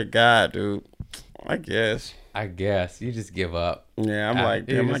 Swear to God, dude. I guess. I guess you just give up. Yeah, I'm like,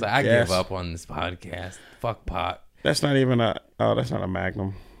 You're damn, just like, I give up on this podcast. Fuck pot. That's not even that's not a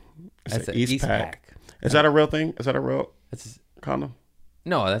Magnum. It's That's an an East Pack. Is that a real thing? Is that a real That's condom?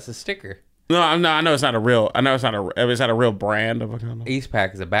 no, that's a sticker. No, I know it's not a real. I know it's not a. Is that a real brand of a condom?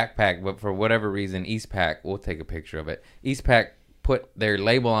 Eastpak is a backpack, but for whatever reason, Eastpak, we'll take a picture of it. Eastpak put their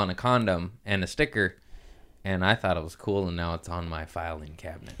label on a condom and a sticker, and I thought it was cool, and now it's on my filing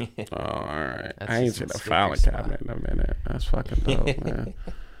cabinet. Oh, all right. That's I ain't just seen some a sticker filing stuff. cabinet in a minute. That's fucking dope, man.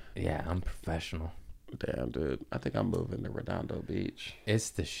 Yeah, I'm professional. Damn, dude. I think I'm moving to Redondo Beach. It's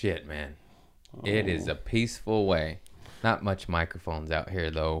the shit, man. It is a peaceful way. Not much microphones out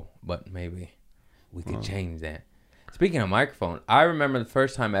here, though, but maybe we could change that. Speaking of microphone, I remember the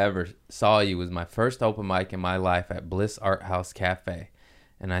first time I ever saw you was my first open mic in my life at Bliss Art House Cafe.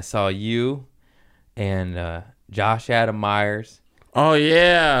 And I saw you and Josh Adam Myers. Oh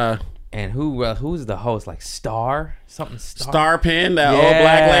yeah, And who's the host? Like Star? Something Star? Star Pen, that old Yeah,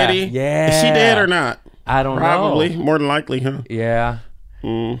 black lady. yeah. Is she dead or not? I don't Probably, know. more than likely, huh? Yeah.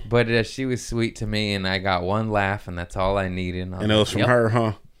 Mm. But she was sweet to me, and I got one laugh, and that's all I needed. And, I And it was from "Yep." her,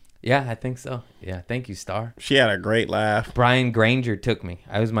 huh? Yeah, I think so. Yeah, thank you, Star. She had a great laugh. Brian Granger took me.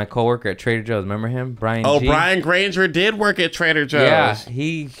 I was my coworker at Trader Joe's. Remember him? Brian Oh, G? Brian Granger did work at Trader Joe's. Yeah,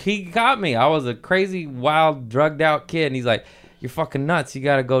 he got me. I was a crazy, wild, drugged out kid, and he's like, "You're fucking nuts. You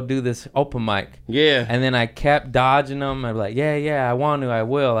got to go do this open mic." Yeah. And then I kept dodging them. I'm like, yeah, I want to. I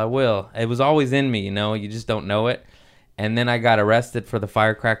will. It was always in me, you know. You just don't know it. And then I got arrested for the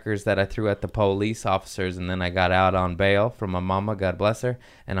firecrackers that I threw at the police officers. And then I got out on bail from my mama, God bless her.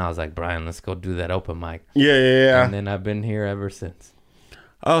 And I was like, Brian, let's go do that open mic. Yeah. And then I've been here ever since.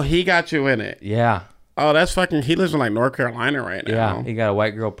 Oh, he got you in it. Yeah. Oh, that's fucking. He lives in like North Carolina right Yeah. now. He got a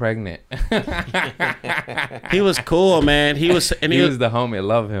white girl pregnant. He was cool, man. He was, and he was the homie. I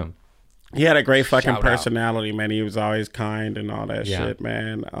love him. he had a great fucking Shout out. personality, man. He was always kind and all that Yeah. shit,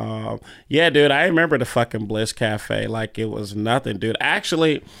 man. Yeah, dude. I remember the fucking Bliss Cafe like it was nothing, dude.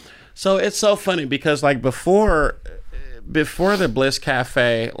 Actually, so it's so funny because like before the Bliss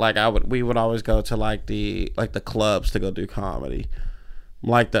Cafe, like we would always go to like the clubs to go do comedy.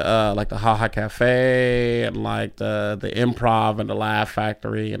 Like the Haha Cafe and like the Improv and the Laugh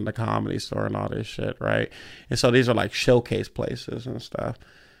Factory and the Comedy Store and all this shit, right? And so these are like showcase places and stuff.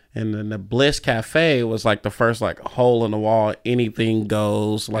 And then the Bliss Cafe was like the first like hole in the wall, anything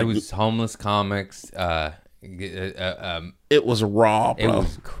goes. Like It was homeless comics. it was raw, It bro.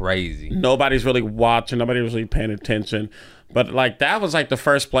 was crazy. Nobody's really watching. Nobody was really paying attention. But like that was like the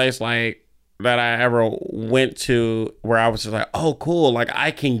first place like that I ever went to where I was just like, oh, cool. Like I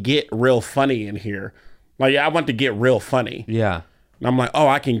can get real funny in here. Like I want to get real funny. Yeah. And I'm like, oh,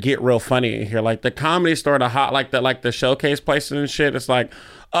 I can get real funny in here. Like the Comedy Store, like the showcase places and shit. It's like,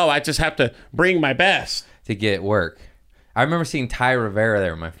 oh, I just have to bring my best. To get work. I remember seeing Ty Rivera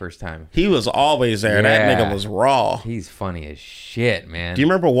there my first time. He was always there. That Yeah. nigga was raw. He's funny as shit, man. Do you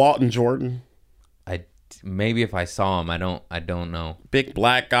remember Walton Jordan? Maybe if I saw him, I don't know. Big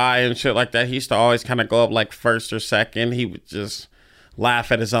black guy and shit like that. He used to always kind of go up like first or second. He would just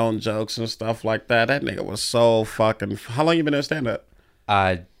laugh at his own jokes and stuff like that. That nigga was so fucking. How long you been in stand up?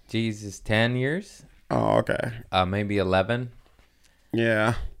 Jesus, 10 years? Oh, okay. Maybe 11.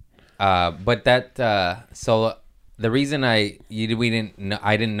 Yeah. But that so the reason I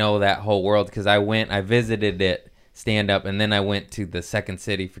didn't know that whole world because I visited it stand up, and then I went to the second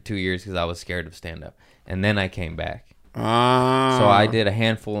city for 2 years because I was scared of stand up, and then I came back. So I did a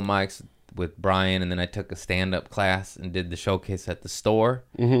handful of mics with Brian, and then I took a stand up class and did the showcase at the store,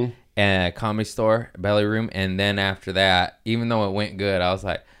 and Comedy Store, Belly Room, and then after that, even though it went good, I was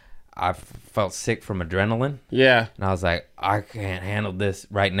like, I felt sick from adrenaline. Yeah. And I was like, I can't handle this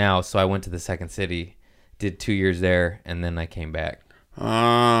right now. So I went to the second city, did 2 years there, and then I came back.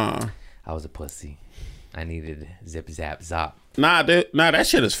 I was a pussy. I needed zip, zap, zop. Nah, dude. Nah, that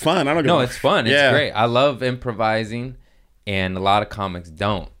shit is fun. I don't No, it's fun. It's great. I love improvising, and a lot of comics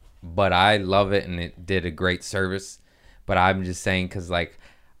don't. But I love it, and it did a great service. But I'm just saying because, like,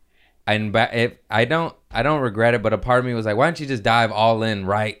 I don't regret it, but a part of me was like, why don't you just dive all in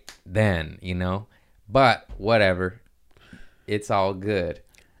right then, you know? But whatever, it's all good.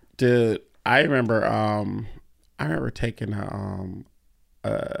 Dude, I remember taking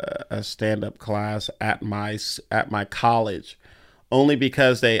a stand-up class at my college, only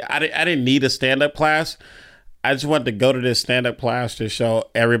because I didn't need a stand-up class. I just wanted to go to this stand-up class to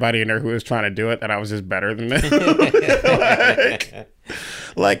show everybody in there who was trying to do it that I was just better than them.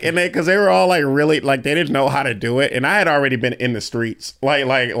 And because they were all like really like they didn't know how to do it, and I had already been in the streets, like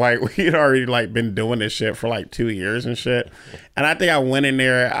we had already like been doing this shit for like 2 years and shit. And I think I went in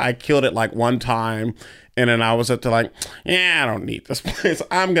there, I killed it like one time. And then I was up to like, yeah, I don't need this place.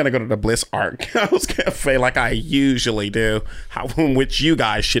 I'm going to go to the Bliss Art Cafe like I usually do, which you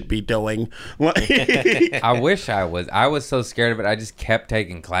guys should be doing. I wish I was. I was so scared of it. I just kept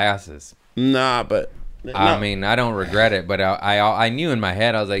taking classes. Nah, but... No. I mean, I don't regret it, but I knew in my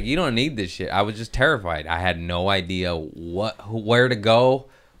head, I was like, you don't need this shit. I was just terrified. I had no idea where to go,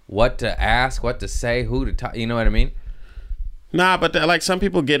 what to ask, what to say, who to talk. You know what I mean? Nah, but like some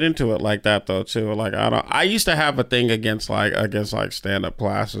people get into it like that though too. Like I used to have a thing against stand up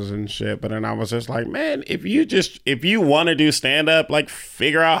classes and shit, but then I was just like, man, if you want to do stand up, like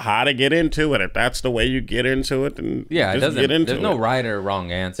figure out how to get into it. If that's the way you get into it, then just get into it. There's no right or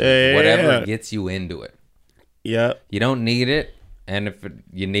wrong answer. Whatever gets you into it. Yeah. You don't need it, and if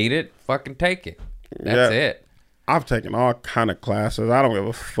you need it, fucking take it. That's it. I've taken all kind of classes. I don't give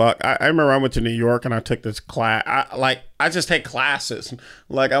a fuck. I remember I went to New York and I took this class. I just take classes.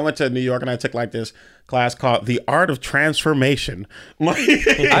 Like I went to New York and I took like this class called The Art of Transformation.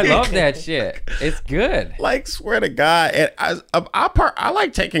 I love that shit. It's good. Like swear to God, and I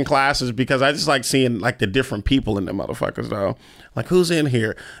like taking classes because I just like seeing like the different people in the motherfuckers though. Like who's in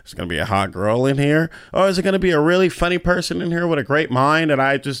here? Is gonna be a hot girl in here, or is it gonna be a really funny person in here with a great mind that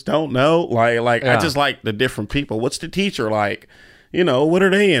I just don't know? Like I just like the different people. What's the teacher like? You know, what are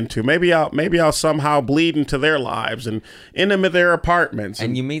they into? Maybe I'll somehow bleed into their lives and in them at their apartments.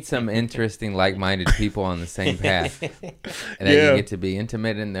 And you meet some interesting, like-minded people on the same path. And then you get to be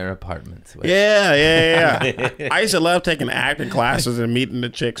intimate in their apartments. Yeah. I used to love taking acting classes and meeting the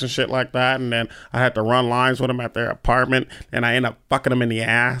chicks and shit like that. And then I had to run lines with them at their apartment, and I end up fucking them in the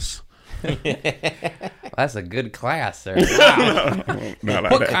ass. That's a good class, sir. Wow. No,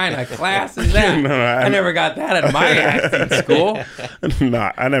 what kind of class is that? I never got that at my acting school.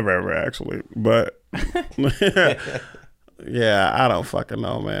 Nah, I never ever actually. But yeah, I don't fucking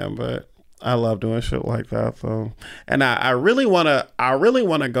know, man. But I love doing shit like that though. And I really wanna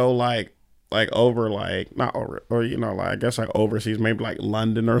go like over like not over or you know like I guess like overseas, maybe like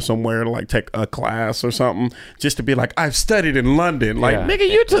London or somewhere to like take a class or something just to be like I've studied in London. Like nigga,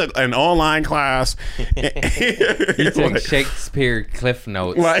 you took an online class. You took Shakespeare Cliff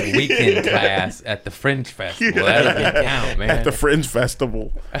Notes weekend class at the Fringe Festival. That doesn't count, man. At the Fringe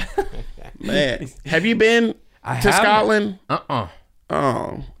Festival. Man, have you been to Scotland? Oh,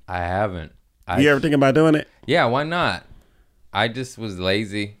 I haven't. You ever thinking about doing it? Yeah, why not? I just was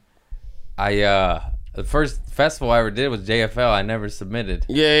lazy. The first festival I ever did was JFL. I never submitted.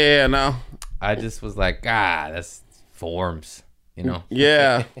 Yeah, no. I just was like, that's forms, you know?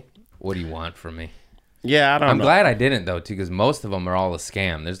 Yeah. What do you want from me? Yeah, I'm glad I didn't, though, too, because most of them are all a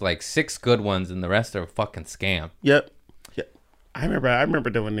scam. There's like 6 good ones, and the rest are a fucking scam. Yep. I remember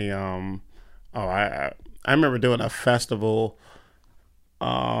doing the, I remember doing a festival,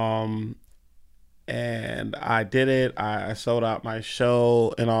 and I did it. I sold out my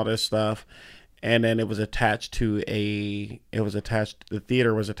show and all this stuff. And then the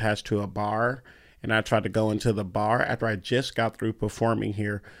theater was attached to a bar. And I tried to go into the bar after I just got through performing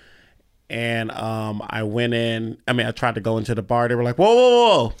here. And I went in. I mean, I tried to go into the bar. They were like,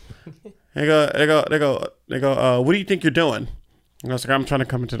 whoa. They go, what do you think you're doing? And I was like, I'm trying to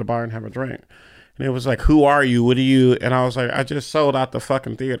come into the bar and have a drink. And it was like, who are you? What are you? And I was like, I just sold out the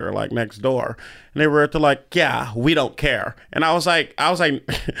fucking theater, like next door. And they were like, yeah, we don't care. And I was like,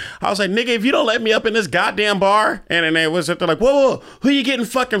 nigga, if you don't let me up in this goddamn bar, and then they was they're like, whoa, who you getting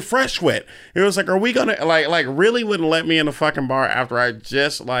fucking fresh with? It was like, are we gonna like really wouldn't let me in the fucking bar after I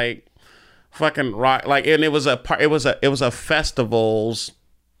just like fucking rock like, and it was a festival's.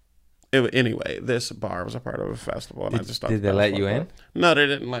 Anyway, this bar was a part of a festival, and I just thought. Did they let you in? No, they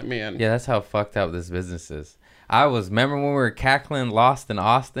didn't let me in. Yeah, that's how fucked up this business is. Remember when we were cackling Lost in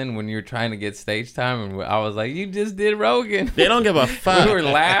Austin when you were trying to get stage time, and I was like, you just did Rogan. They don't give a fuck. We were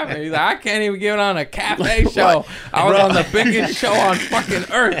laughing. He's like, I can't even get on a cafe show. I was on the biggest show on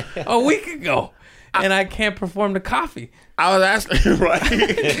fucking earth a week ago, and I can't perform the coffee. I was asking, right?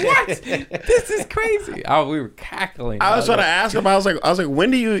 What? This is crazy. Oh, we were cackling. I was trying to ask him. I was like,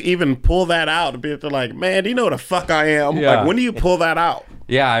 when do you even pull that out? And people are like, man, do you know what the fuck I am? Yeah. Like, when do you pull that out?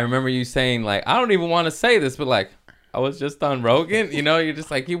 Yeah, I remember you saying like, I don't even want to say this, but like, I was just on Rogan. You know, you're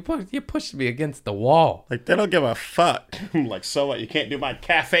just like, you pushed me against the wall. Like, they don't give a fuck. I'm like, so what? You can't do my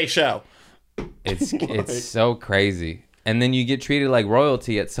cafe show. It's so crazy. And then you get treated like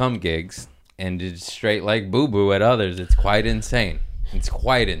royalty at some gigs. And it's straight like boo-boo at others. It's quite insane. It's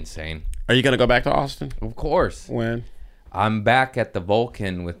quite insane. Are you going to go back to Austin? Of course. When? I'm back at the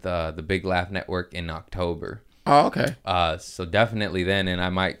Vulcan with the Big Laugh Network in October. Oh, okay. So definitely then, and I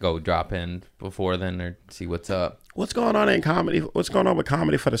might go drop in before then or see what's up. What's going on in comedy? What's going on with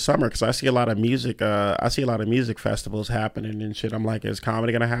comedy for the summer? Because I see a lot of music. I see a lot of music festivals happening and shit. I'm like, is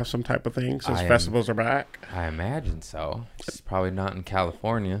comedy gonna have some type of thing since festivals are back? I imagine so. It's probably not in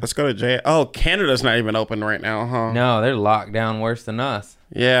California. Let's go to Oh, Canada's not even open right now, huh? No, they're locked down worse than us.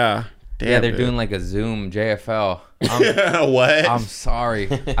 Yeah. Damn, yeah, they're dude. doing like a Zoom JFL. What? I'm sorry.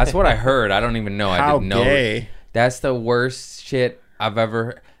 That's what I heard. I don't even know. I didn't know. Gay. That's the worst shit I've ever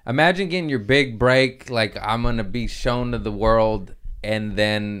heard. Imagine getting your big break, like I'm going to be shown to the world, and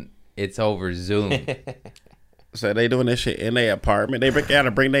then it's over Zoom. So they doing this shit in their apartment. They got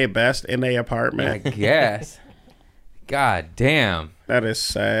to bring their best in their apartment. I guess. God damn. That is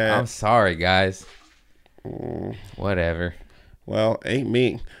sad. I'm sorry, guys. Whatever. Well, ain't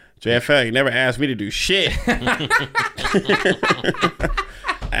me. JFL, you never asked me to do shit.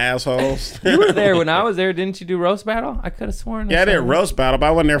 Assholes. You were there when I was there. Didn't you do roast battle? I could have sworn. Yeah, I did roast battle, but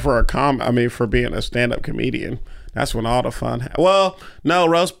I wasn't there for for being a stand-up comedian. That's when all the fun. Doing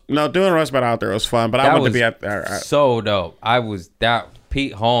roast battle out there was fun, but I wanted to be out there. So dope.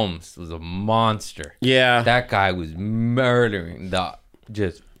 Pete Holmes was a monster. Yeah, that guy was murdering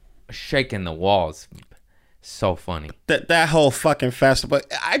just shaking the walls. So funny. That whole fucking festival.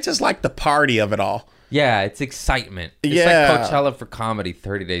 I just like the party of it all. Yeah, it's excitement. It's like Coachella for comedy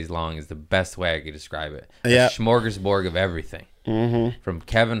 30 days long is the best way I could describe it. Yeah. A smorgasbord of everything. Mm-hmm. From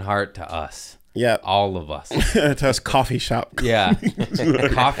Kevin Hart to us. Yeah. All of us. To us coffee shop. Yeah.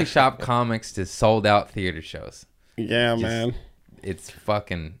 Coffee shop comics to sold out theater shows. Yeah, man. It's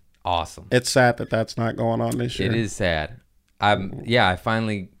fucking awesome. It's sad that that's not going on this year. It is sad. I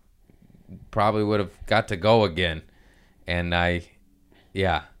finally probably would have got to go again. And I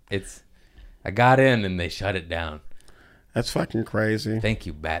got in and they shut it down. That's fucking crazy. Thank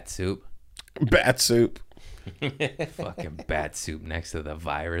you, Bat Soup. Bat Soup. Fucking Bat Soup next to the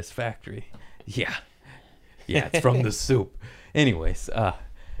virus factory. Yeah. Yeah, it's from the soup. Anyways,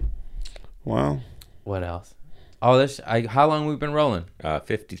 wow. What else? Oh, how long we been rolling?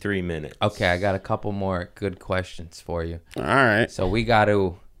 53 minutes. Okay, I got a couple more good questions for you. All right. So we got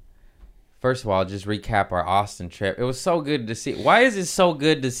to, first of all, just recap our Austin trip. It was so good to see. Why is it so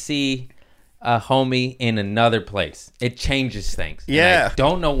good to see a homie in another place? It changes things. Yeah. And I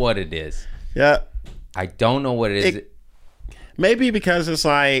don't know what it is. Yeah. I don't know what it is. Maybe because it's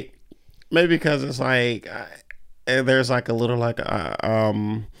like, there's like a little like,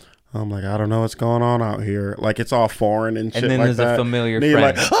 I'm like, I don't know what's going on out here. Like it's all foreign and shit. And then like there's that. a familiar and friend. You're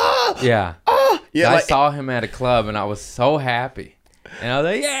like, ah! Yeah. Ah! Yeah. I like, saw him at a club and I was so happy. And I was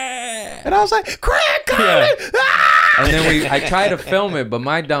like, yeah. And I was like, crack on Yeah. it! Ah! And then I tried to film it, but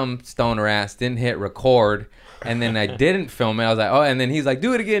my dumb stoner ass didn't hit record. And then I didn't film it. I was like, oh, and then he's like,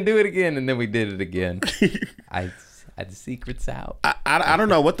 do it again. And then we did it again. I had the secrets out. I don't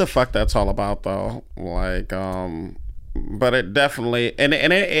know what the fuck that's all about though. Like, but it definitely,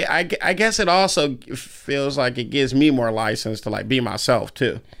 I guess it also feels like it gives me more license to like be myself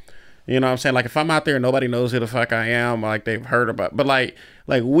too. You know what I'm saying? Like if I'm out there and nobody knows who the fuck I am, like they've heard about, but like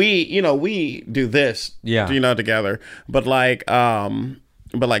we do this, yeah, together. But like,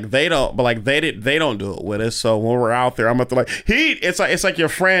 But like they don't, they don't do it with us. So when we're out there, I'm at the like it's like your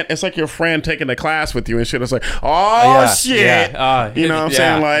friend, taking the class with you and shit. It's like, oh shit, you know what I'm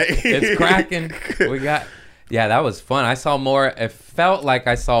saying? Like it's cracking. That was fun. It felt like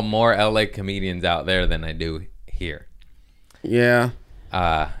I saw more LA comedians out there than I do here. Yeah.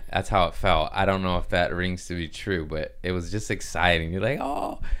 That's how it felt. I don't know if that rings to be true, but it was just exciting. You're like,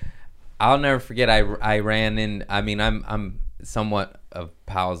 oh, I'll never forget. I ran in. I mean, I'm somewhat of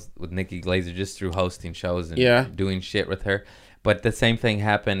pals with Nikki Glazer just through hosting shows and doing shit with her. But the same thing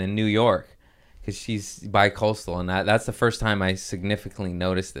happened in New York because she's bi-coastal, and that's the first time I significantly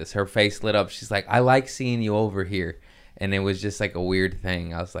noticed this. Her face lit up. She's like, I like seeing you over here. And it was just like a weird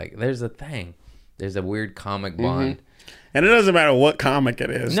thing. I was like, there's a thing. There's a weird comic bond. And it doesn't matter what comic it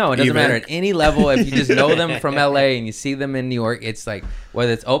is. No, it doesn't matter at any level. If you just know them from LA and you see them in New York, it's like,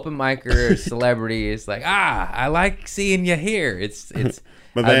 whether it's open micer or celebrity, it's like, I like seeing you here.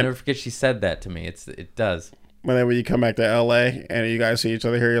 I'll never forget she said that to me. It does. But then when you come back to LA and you guys see each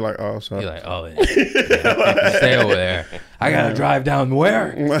other here, you're like, oh, so. You're like, oh, yeah. Stay over there. I got to drive down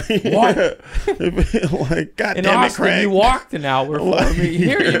where? What? Like, God in damn Austin, it, Craig. you walked an hour for me.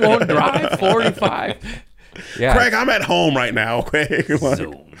 Here, you won't drive 45. Yeah. Craig, I'm at home right now. Craig. Like,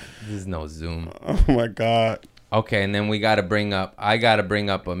 Zoom. There's no Zoom. Oh my God. Okay, and then I got to bring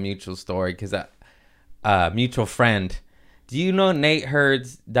up a mutual story because mutual friend. Do you know Nate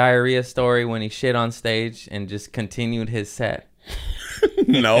Hurd's diarrhea story when he shit on stage and just continued his set?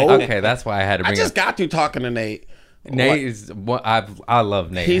 No. Okay, that's why I had to bring. I just got through talking to Nate. Nate is I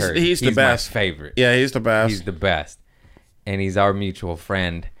love Nate Hurd. He's the best. My favorite. Yeah, he's the best. He's the best, and he's our mutual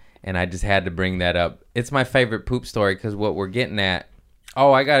friend. And I just had to bring that up. It's my favorite poop story because what we're getting at.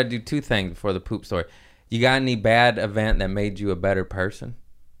 Oh, I got to do two things before the poop story. You got any bad event that made you a better person?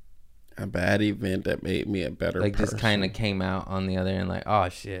 A bad event that made me a better person. Just kind of came out on the other end like, oh,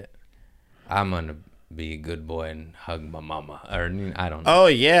 shit. I'm going to be a good boy and hug my mama. Or I don't know. Oh,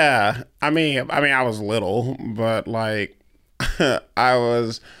 yeah. I mean, I was little, but like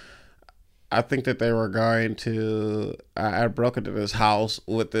I think that they were going to. I broke into this house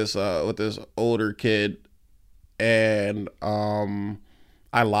with this older kid, and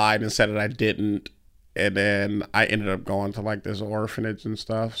I lied and said that I didn't, and then I ended up going to like this orphanage and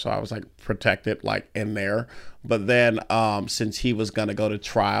stuff. So I was like protected like in there. But then since he was gonna go to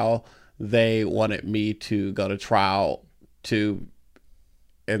trial, they wanted me to go to trial too.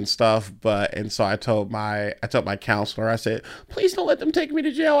 And stuff, and so I told my counselor, I said, please don't let them take me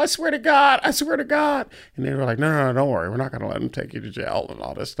to jail. I swear to God. And they were like, no, don't worry. We're not going to let them take you to jail and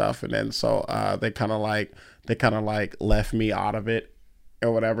all this stuff. And then so they kind of like left me out of it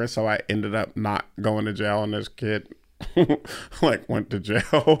or whatever. So I ended up not going to jail, and this kid like went to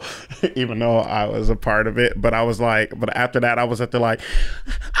jail even though I was a part of it. But I was like, after that I was at the like,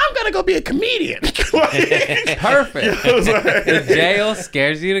 I'm gonna go be a comedian. Like, perfect. The jail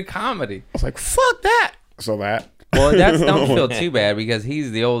scares you to comedy. I was like, fuck that. So that well, don't feel too bad because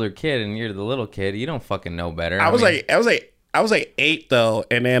he's the older kid and you're the little kid. You don't fucking know better. I was like 8 though,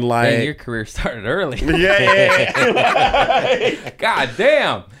 and then like man, your career started early. Yeah. God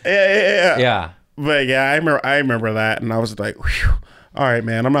damn. Yeah. But yeah, I remember that, and I was like, whew, all right,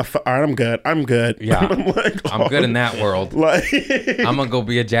 man, all right, I'm good. Yeah, I'm good in that world. Like, I'm gonna go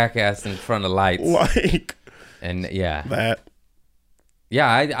be a jackass in front of lights. Like, and yeah, that.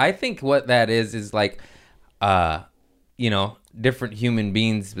 Yeah, I think what that is like, different human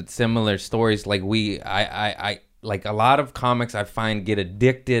beings with similar stories. Like I like a lot of comics I find get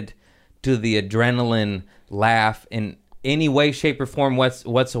addicted to the adrenaline laugh in any way, shape, or form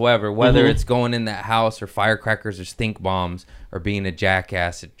whatsoever, whether it's going in that house or firecrackers or stink bombs or being a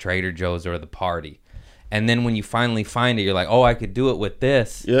jackass at Trader Joe's or the party. And then when you finally find it, you're like, oh, I could do it with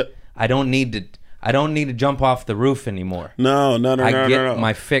this. Yep. I don't need to jump off the roof anymore. No. I get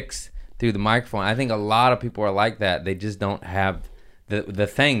my fix through the microphone. I think a lot of people are like that. They just don't have the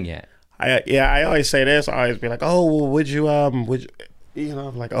thing yet. I always say this. I always be like, oh, well, would you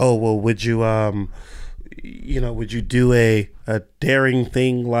do a daring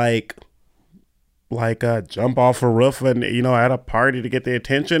thing like jump off a roof and at a party to get the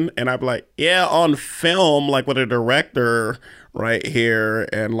attention? And I'd be like, yeah, on film, like with a director right here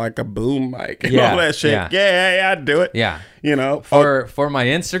and like a boom mic and all that shit. Yeah, I'd do it. Yeah. For my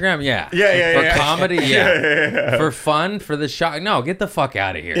Instagram, yeah. Yeah. For comedy, yeah. For fun, for the shot, no, get the fuck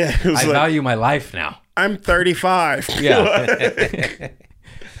out of here. Yeah, I value my life now. I'm 35. Yeah.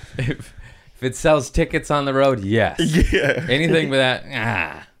 If it sells tickets on the road, yes. Yeah. Anything but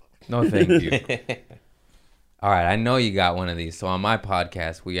that, no thank you. All right, I know you got one of these. So on my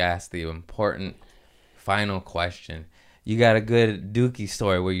podcast, we ask the important final question. You got a good Dookie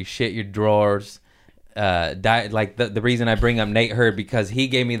story where you shit your drawers. Like the reason I bring up Nate Hurd, because he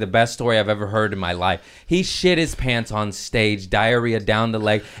gave me the best story I've ever heard in my life. He shit his pants on stage, diarrhea down the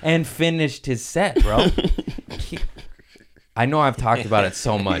leg, and finished his set, bro. I know I've talked about it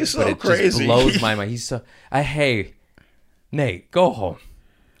so much, so but it crazy. just blows my mind. Hey, Nate, go home.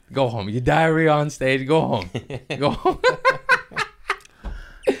 Go home. You diarrhea on stage, go home. Go home.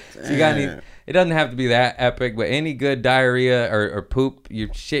 So you got any, it doesn't have to be that epic, but any good diarrhea or poop, you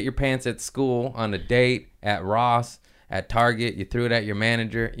shit your pants at school, on a date, at Ross, at Target, you threw it at your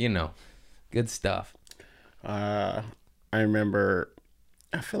manager, good stuff. I remember,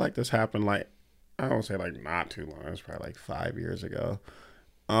 I feel like this happened like, I don't say like not too long. It was probably like 5 years ago.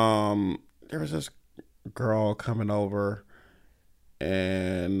 There was this girl coming over,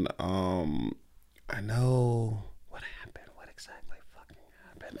 and I know what happened. What exactly fucking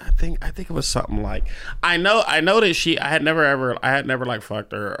happened? I think it was something like, I know that I had never like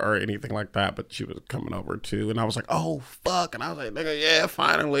fucked her or anything like that, but she was coming over too, and I was like, oh fuck, and I was like, nigga, yeah,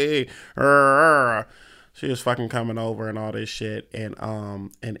 finally. She was fucking coming over and all this shit, and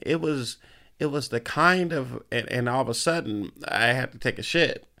it was the kind of, and all of a sudden I had to take a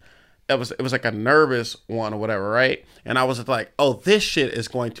shit. It was like a nervous one or whatever, right? And I was like, oh, this shit is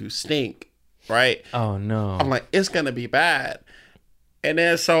going to stink, right? Oh no. I'm like, it's gonna be bad. And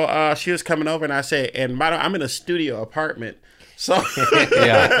then so she was coming over, and I said, and by the way, I'm in a studio apartment. So,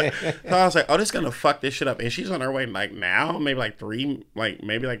 Yeah. So I was like, oh, this is gonna fuck this shit up. And she's on her way like now, maybe like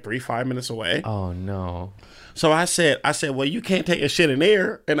 5 minutes away. Oh no. So I said, well, you can't take a shit in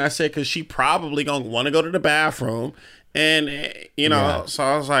there. And I said, because she probably gonna want to go to the bathroom. And, Yeah. So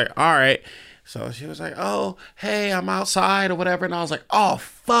I was like, all right. So she was like, oh, hey, I'm outside or whatever. And I was like, oh,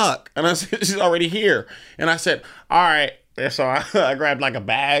 fuck. And I said, she's already here. And I said, all right. And so I grabbed like a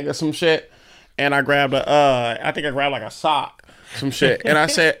bag or some shit. And I grabbed I think I grabbed like a sock. Some shit. And I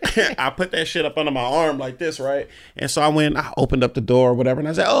said, I put that shit up under my arm like this, right? And so I opened up the door or whatever, and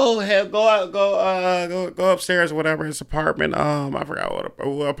I said, oh, hell, go upstairs or whatever, his apartment, I forgot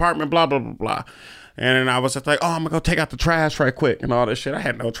what apartment, blah, blah, blah, blah. And then I was just like, oh, I'm gonna go take out the trash right quick and all this shit. I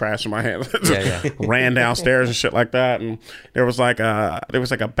had no trash in my hands. Ran downstairs and shit like that. And there was like a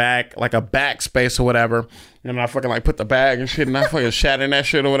back space or whatever. And I fucking like put the bag and shit, and I fucking shat in that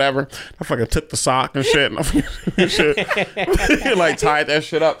shit or whatever. I fucking took the sock and shit, and I fucking shit, like tied that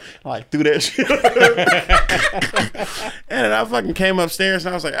shit up, I like threw that shit. And then I fucking came upstairs,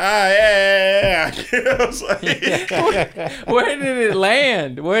 and I was like, yeah. I was like, Where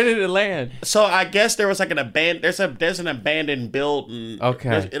did it land? so I guess there was like an there's an abandoned building.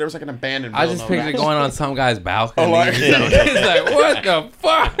 Okay. There was like an abandoned I building. just pictured it going on some guy's balcony. Oh, like- It's like, what the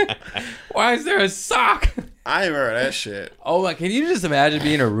fuck? Why is there a sock? I remember that shit. Oh, like, can you just imagine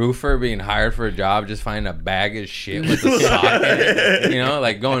being a roofer, being hired for a job, just finding a bag of shit with a sock in it?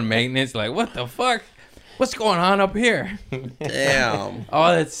 Like going maintenance, like, what the fuck? What's going on up here? Damn.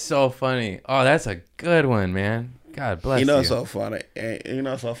 Oh, that's so funny. Oh, that's a good one, man. God bless you. It's so funny.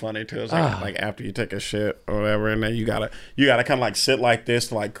 And so funny too. It's like after you take a shit or whatever, and then you gotta kind of like sit like this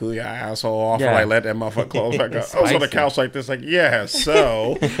to like cool your asshole off, or like let that motherfucker close back up. I was on the couch like this, like, yeah.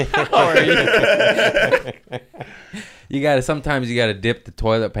 So, sometimes you gotta dip the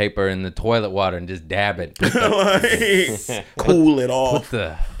toilet paper in the toilet water and just dab it. Cool it off.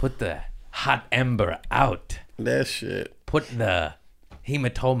 Put the hot ember out. That shit. Put the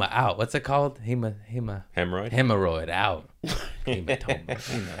hematoma out. What's it called? Hemorrhoid? Hemorrhoid out.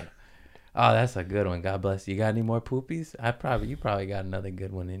 Hematoma. Oh, that's a good one. God bless you. You got any more poopies? You probably got another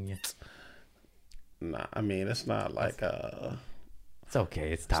good one in you. Nah, I mean, it's not like It's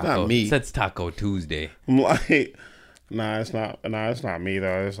okay. It's taco. not me. It's Taco Tuesday. I'm like, it's not me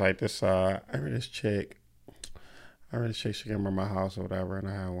though. It's like this. I heard this chick. She came to my house or whatever, and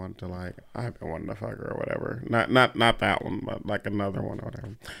I've been wanting to fuck her or whatever. Not that one, but like another one or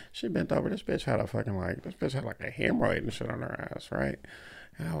whatever. She bent over. This bitch had a hemorrhoid and shit on her ass, right?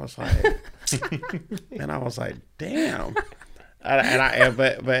 And I was like, damn.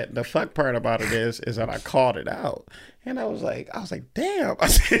 But the fuck part about it is that I called it out. And I was like, damn. I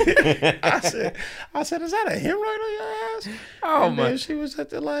said, is that a hemorrhoid on your ass? Oh, and my. then she was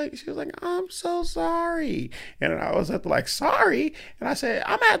like, I'm so sorry. And I was at the like, sorry. And I said,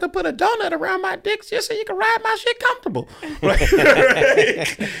 I'm gonna have to put a donut around my dick just so you can ride my shit comfortable.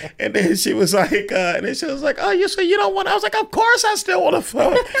 And then she was like, oh, so you don't want, I was like, of course I still want to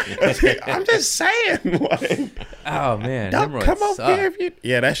fuck. I'm just saying. Like, Oh man, don't hemorrhoids come over suck. here if you.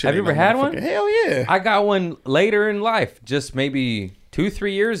 Yeah, that shit. Have you ain't ever no had one? motherfucking- Hell yeah. I got one later in life, just maybe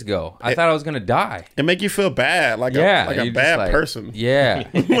 2-3 years ago. I thought I was gonna die. It make you feel bad, like Yeah, a you're bad just like, person. Yeah,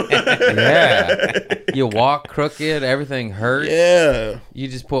 yeah. You walk crooked, everything hurts. Yeah, You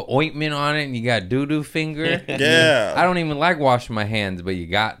just put ointment on it, and you got doo-doo finger. yeah. I don't even like washing my hands, but you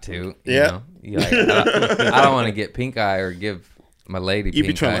got to. You Yeah. know? You like, I don't want to get pink eye or give my lady You be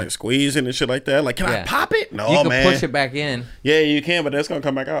pink trying eye. to like squeeze it and shit like that. Like, can I Yeah. pop it? No, You can man. push it back in. Yeah, you can, but that's gonna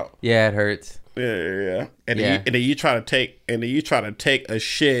come back out. Yeah, it hurts. Yeah. And Yeah. then you try to take a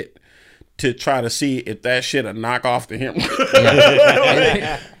shit to try to see if that shit'll knock off the hemorrhoid.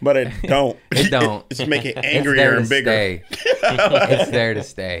 Yeah. But it don't. It don't. It's making it It's there angrier to and bigger. stay. It's there to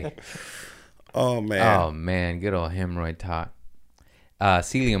stay. Oh man. Oh man, good old hemorrhoid talk.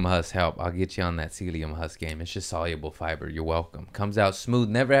 Celium husk help. I'll get you on that celium husk game. It's just soluble fiber. You're welcome. Comes out smooth.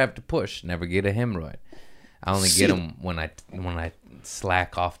 Never have to push. Never get a hemorrhoid. I only get them when I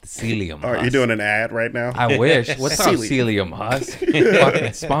slack off the celium. Are you husk. doing an ad right now? I wish. What's up, Celium Husk?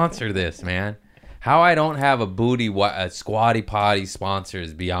 Fucking sponsor this, man. How I don't have a squatty potty sponsor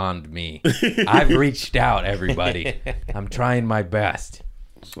is beyond me. I've reached out, everybody. I'm trying my best.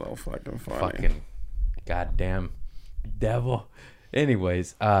 So fucking funny. Fucking goddamn devil.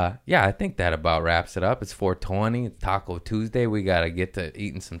 Anyways, yeah, I think that about wraps it up. It's 4:20. It's Taco Tuesday. We gotta get to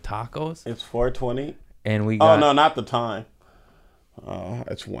eating some tacos, It's 4:20. and we Oh got. no, not the time. Oh,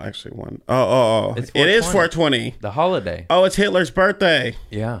 it's actually one. Oh. It's It is 4:20. 4:20. The holiday. Oh, it's Hitler's birthday.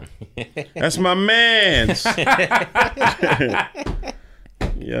 Yeah. That's my man's.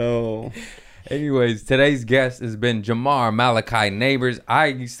 Yo. Anyways, today's guest has been Jamar Malachi Neighbors. I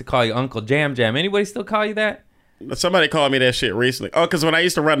used to call you Uncle Jam Jam. Anybody still call you that? Somebody called me that shit recently. Oh, because when I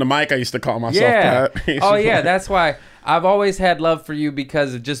used to run the mic, I used to call myself Yeah. that. Oh, yeah. That's why I've always had love for you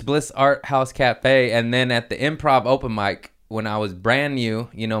because of just Bliss Art House Cafe. And then at the Improv open mic, when I was brand new,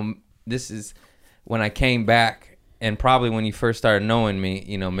 you know, this is when I came back and probably when you first started knowing me,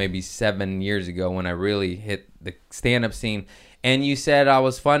 you know, maybe 7 years ago when I really hit the stand-up scene. And you said I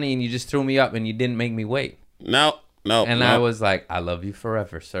was funny and you just threw me up and you didn't make me wait. No. And I was like, I love you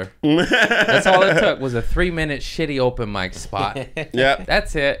forever, sir. That's all it took was a 3-minute shitty open mic spot. Yeah.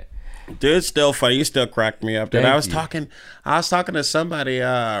 That's it. Dude, it's still funny. You still cracked me up. Dude, Thank I was you. talking to somebody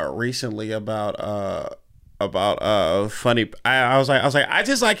recently about funny. I was like, I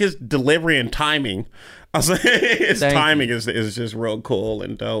just like his delivery and timing. I was like, his Thank timing is just real cool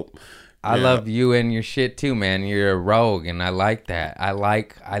and dope. I Yeah. love you and your shit too, man. You're a rogue, and I like that. I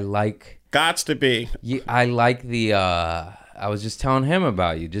like Gots to be. you. I like the. I was just telling him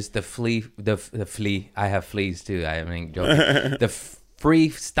about you. Just the flea, the flea. I have fleas too. I ain't joking. The free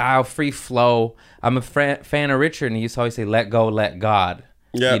style, free flow. I'm a fan of Richard, and he used to always say, "Let go, let God."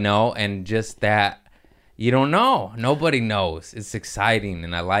 Yeah. You know, and just that. You don't know. Nobody knows. It's exciting,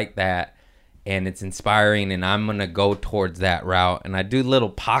 and I like that. And it's inspiring, and I'm gonna go towards that route. And I do little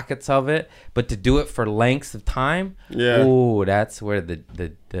pockets of it, but to do it for lengths of time, Yeah. ooh, that's where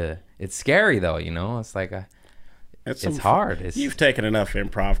the it's scary though. You know, it's like it's hard. It's You've taken enough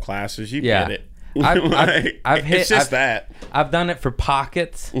improv classes. You Yeah. get it. I've hit. It's just that. I've done it for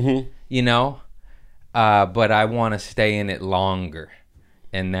pockets, Mm-hmm. you know, but I want to stay in it longer,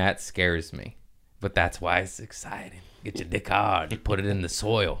 and that scares me. But that's why it's exciting. Get your dick hard. You put it in the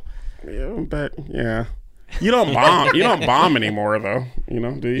soil. Yeah, but yeah. You don't bomb. You don't bomb anymore, though. You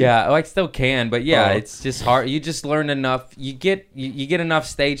know, do you? Yeah, I still can, but yeah, Oh. it's just hard. You just learn enough. You get enough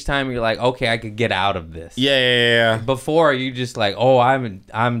stage time. You're like, okay, I could get out of this. Yeah. Before you just like, oh,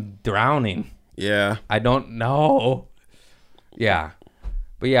 I'm drowning. Yeah. I don't know. Yeah,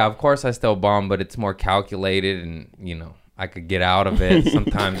 but yeah, of course I still bomb, but it's more calculated, and you know, I could get out of it.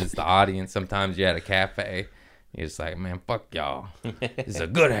 Sometimes it's the audience. Sometimes you're at a cafe. You're just like, man, fuck y'all. It's a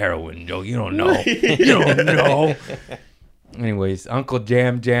good heroin joke. You don't know. You don't know. Anyways, Uncle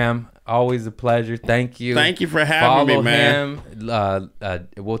Jam Jam, always a pleasure. Thank you. Thank you for having me, Follow man. him.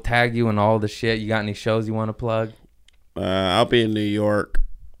 We'll tag you in all the shit. You got any shows you want to plug? I'll be in New York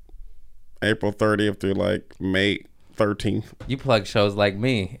April 30th through like May 13th. You plug shows like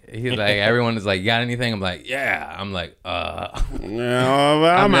me. He's like, everyone is like, you got anything? I'm like, yeah. I'm like, No,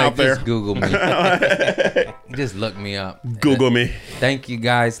 I'm like, out there. Just Google me. Just look me up. Google me. Thank you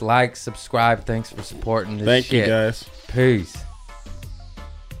guys. Like, subscribe. Thanks for supporting this Thank shit. you, guys. Peace.